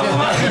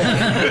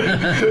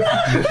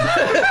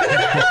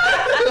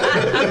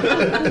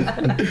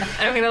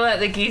 I'm going to let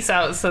the geese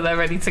out so they're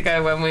ready to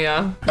go when we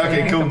are.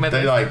 Okay, cool. Come with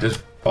They us. like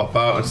just pop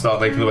out and start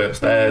making their way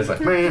upstairs.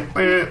 Like,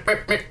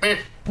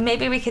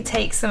 Maybe we could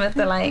take some of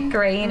the like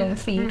grain and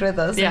feed with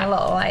us in Yeah. a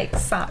little like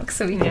sack,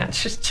 so we can Yeah.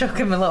 just chuck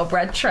them a little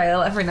bread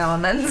trail every now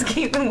and then to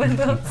keep them with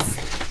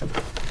us.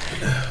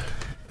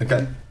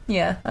 okay.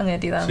 Yeah, I'm gonna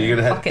do that. So you're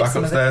gonna head Pocket back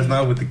some of the upstairs food.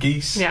 now with the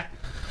geese. Yeah.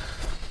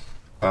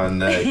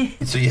 And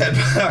so you head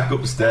back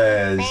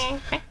upstairs,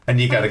 and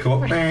you kind of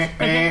come up. Captain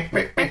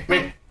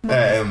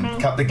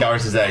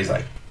Garrus is there. He's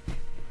like,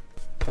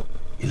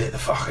 "You let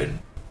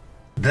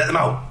them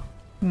out.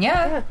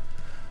 Yeah.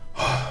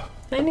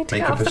 They need to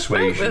Make get a off the boat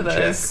persuasion with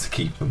check us. to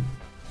keep them."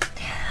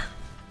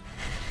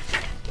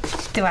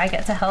 Do I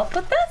get to help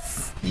with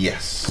this?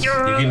 Yes. You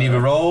can either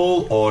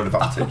roll or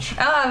advantage.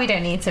 Oh, we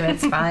don't need to.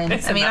 It's fine.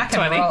 It's I mean, a I nat can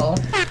 20. roll.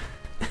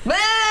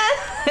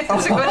 It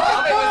was a good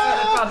job. It was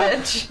with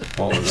advantage.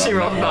 What was She that?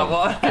 rolled that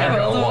one. I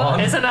rolled a one.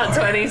 It's a nat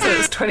 20, so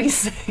it's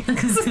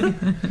 26.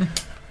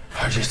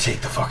 I'll just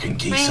take the fucking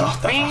geese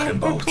off the fucking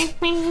boat.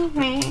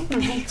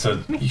 So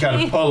you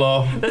kind of pull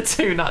off. The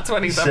two nat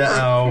 20s Set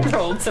out. I've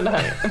rolled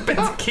tonight. A bit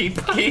to keep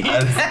geese.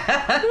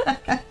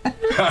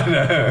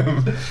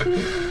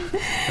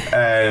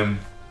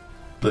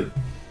 But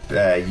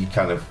you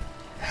kind of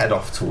head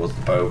off towards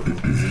the boat.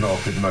 There's an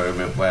awkward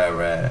moment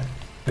where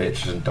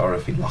Beatrice and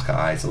Dorothy lock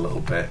eyes a little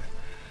bit,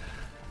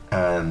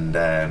 And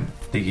the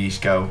geese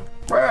go,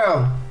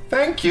 well,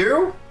 thank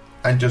you,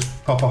 and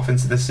just pop off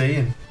into the sea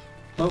and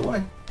float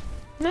away.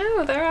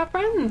 No, they're our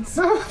friends.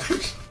 No,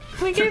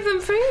 We gave them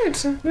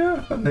food.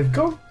 yeah, and they've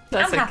gone.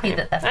 That's I'm happy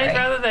okay. that they're free. I'd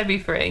rather they be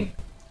free.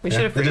 We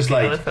should have They're freed just the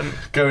like elephant.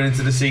 going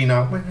into the sea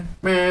now.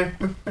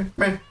 And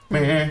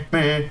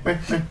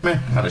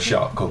a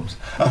shark comes.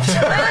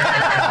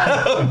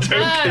 I'm joking.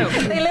 No.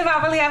 They live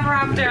happily ever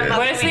after. And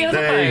Where's the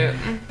other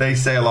boat? They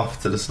sail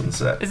off to the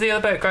sunset. Is the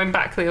other boat going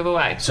back the other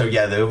way? So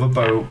yeah, the other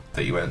boat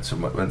that you went to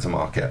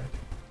market.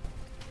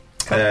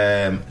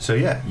 So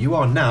yeah, you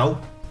are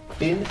now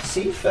in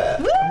Seafair.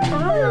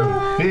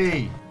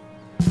 Hey.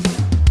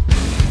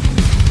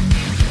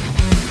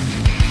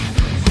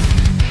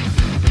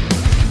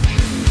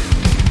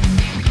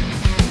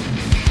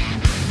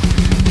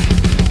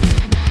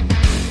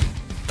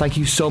 Thank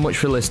you so much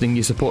for listening.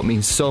 Your support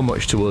means so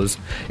much to us.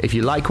 If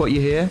you like what you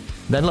hear,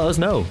 then let us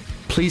know.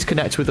 Please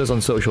connect with us on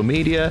social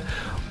media,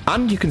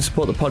 and you can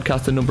support the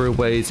podcast a number of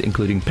ways,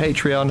 including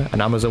Patreon,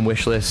 an Amazon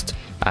wishlist,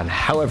 and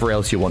however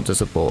else you want to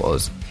support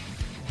us.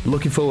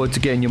 Looking forward to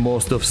getting you more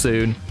stuff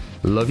soon.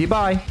 Love you,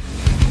 bye.